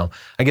up right now.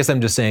 I guess I'm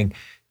just saying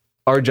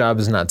our job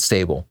is not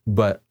stable,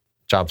 but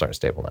jobs aren't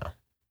stable now.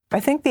 I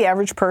think the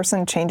average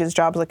person changes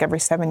jobs like every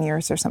 7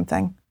 years or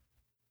something.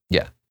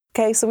 Yeah.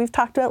 Okay, so we've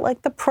talked about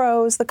like the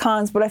pros, the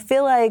cons, but I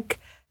feel like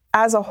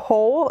as a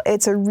whole,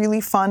 it's a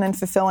really fun and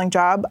fulfilling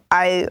job.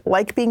 I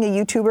like being a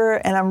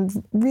YouTuber, and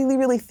I'm really,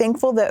 really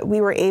thankful that we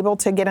were able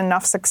to get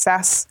enough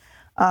success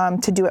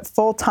to do it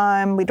full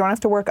time. We don't have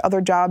to work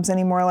other jobs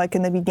anymore like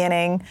in the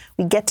beginning.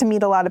 We get to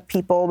meet a lot of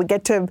people. We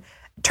get to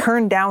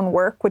turn down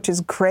work, which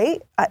is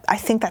great. I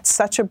think that's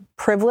such a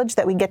privilege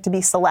that we get to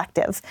be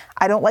selective.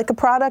 I don't like a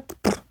product,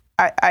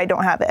 I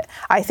don't have it.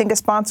 I think a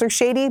sponsor's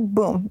shady,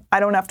 boom, I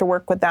don't have to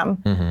work with them.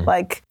 Mm-hmm.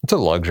 Like it's a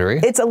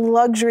luxury. It's a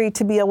luxury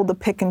to be able to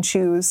pick and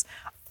choose.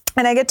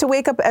 And I get to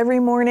wake up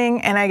every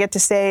morning and I get to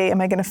say,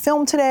 am I going to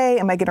film today?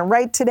 Am I going to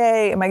write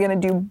today? Am I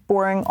going to do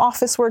boring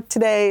office work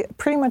today?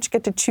 Pretty much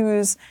get to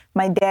choose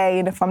my day.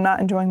 And if I'm not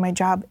enjoying my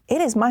job,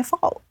 it is my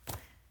fault.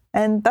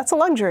 And that's a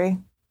luxury.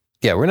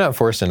 Yeah, we're not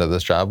forced into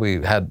this job.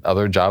 We had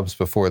other jobs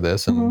before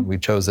this and we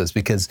chose this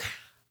because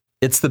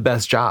it's the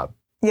best job.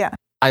 Yeah.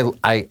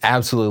 I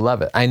absolutely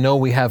love it. I know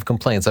we have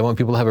complaints. I want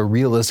people to have a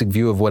realistic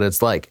view of what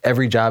it's like.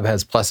 Every job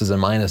has pluses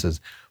and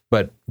minuses,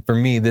 but for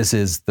me, this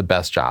is the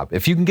best job.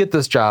 If you can get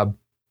this job,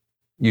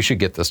 you should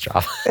get this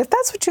job. If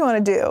that's what you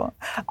want to do.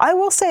 I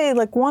will say,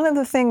 like, one of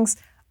the things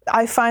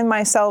I find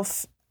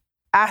myself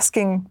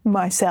asking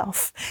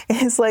myself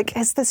is like,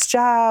 is this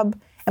job,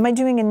 am I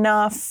doing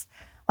enough?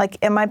 Like,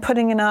 am I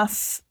putting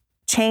enough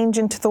change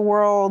into the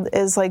world?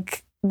 Is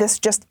like this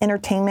just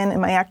entertainment?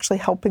 Am I actually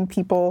helping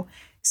people?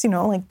 So,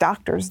 like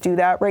doctors do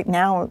that. Right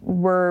now,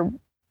 we're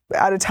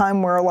at a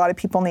time where a lot of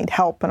people need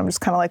help, and I'm just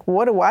kind of like,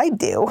 what do I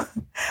do?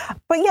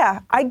 But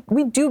yeah,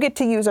 we do get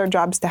to use our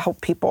jobs to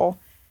help people.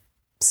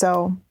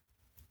 So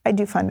I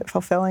do find it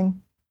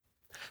fulfilling.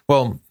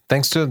 Well,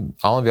 thanks to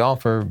all of y'all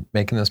for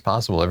making this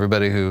possible.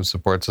 Everybody who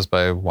supports us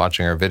by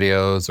watching our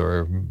videos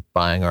or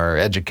buying our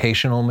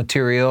educational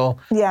material.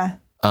 Yeah.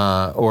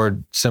 Or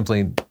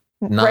simply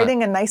not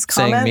writing a nice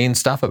comment. Saying mean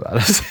stuff about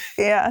us.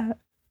 Yeah.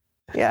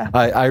 Yeah.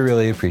 I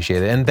really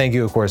appreciate it. And thank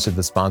you, of course, to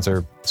the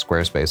sponsor,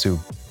 Squarespace, who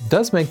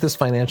does make this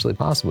financially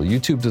possible.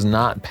 YouTube does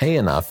not pay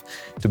enough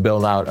to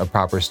build out a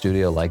proper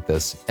studio like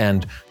this.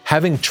 And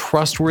having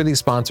trustworthy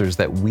sponsors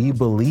that we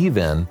believe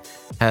in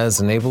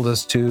has enabled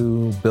us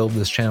to build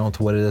this channel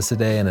to what it is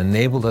today and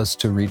enabled us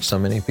to reach so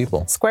many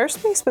people.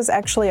 Squarespace was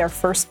actually our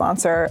first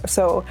sponsor.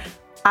 So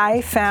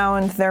I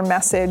found their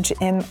message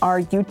in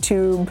our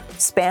YouTube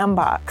spam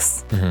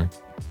box. Mm-hmm.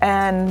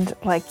 And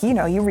like,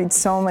 you read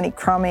so many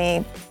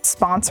crummy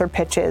sponsor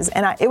pitches.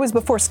 And it was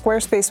before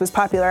Squarespace was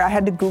popular. I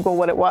had to Google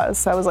what it was.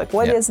 So I was like,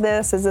 what is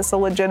this? Is this a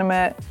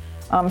legitimate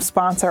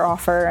sponsor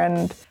offer?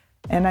 And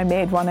I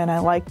made one and I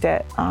liked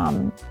it.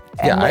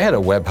 I had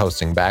a web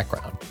hosting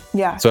background.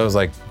 Yeah. So I was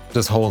like,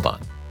 just hold on.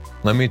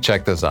 Let me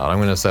check this out. I'm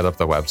going to set up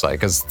the website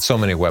because so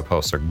many web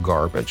hosts are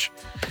garbage.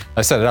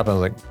 I set it up and I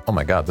was like, oh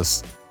my God,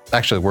 this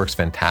actually works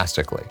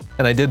fantastically.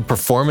 And I did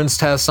performance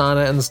tests on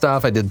it and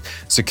stuff. I did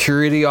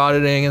security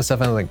auditing and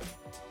stuff. And I was like,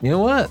 you know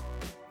what?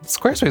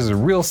 Squarespace is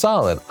real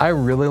solid. I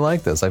really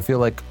like this. I feel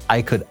like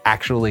I could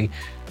actually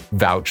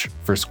vouch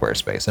for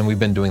Squarespace. And we've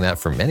been doing that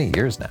for many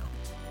years now.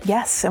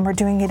 Yes, and we're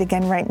doing it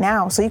again right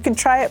now. So you can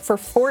try it for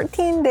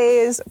 14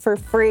 days for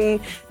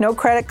free. No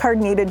credit card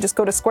needed. Just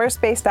go to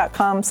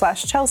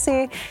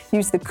squarespace.com/Chelsea,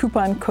 use the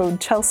coupon code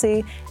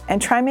Chelsea,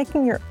 and try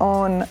making your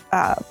own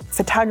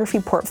photography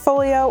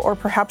portfolio or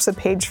perhaps a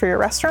page for your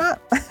restaurant.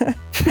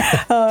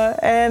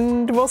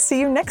 And we'll see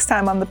you next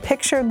time on the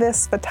Picture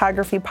This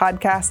Photography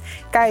podcast.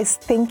 Guys,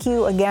 thank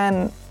you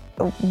again.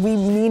 We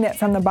mean it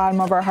from the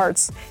bottom of our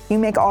hearts. You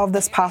make all of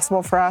this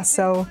possible for us,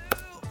 so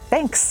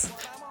thanks.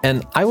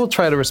 And I will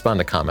try to respond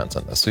to comments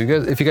on this. So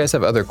if you guys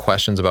have other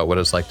questions about what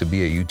it's like to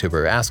be a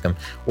YouTuber, ask them.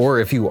 Or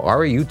if you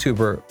are a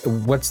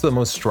YouTuber, what's the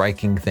most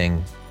striking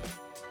thing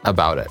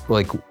about it?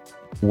 Like,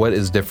 what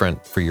is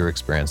different for your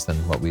experience than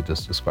what we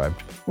just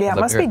described? Yeah, it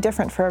must be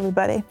different for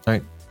everybody. All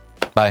right.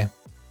 Bye.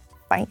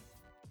 Bye.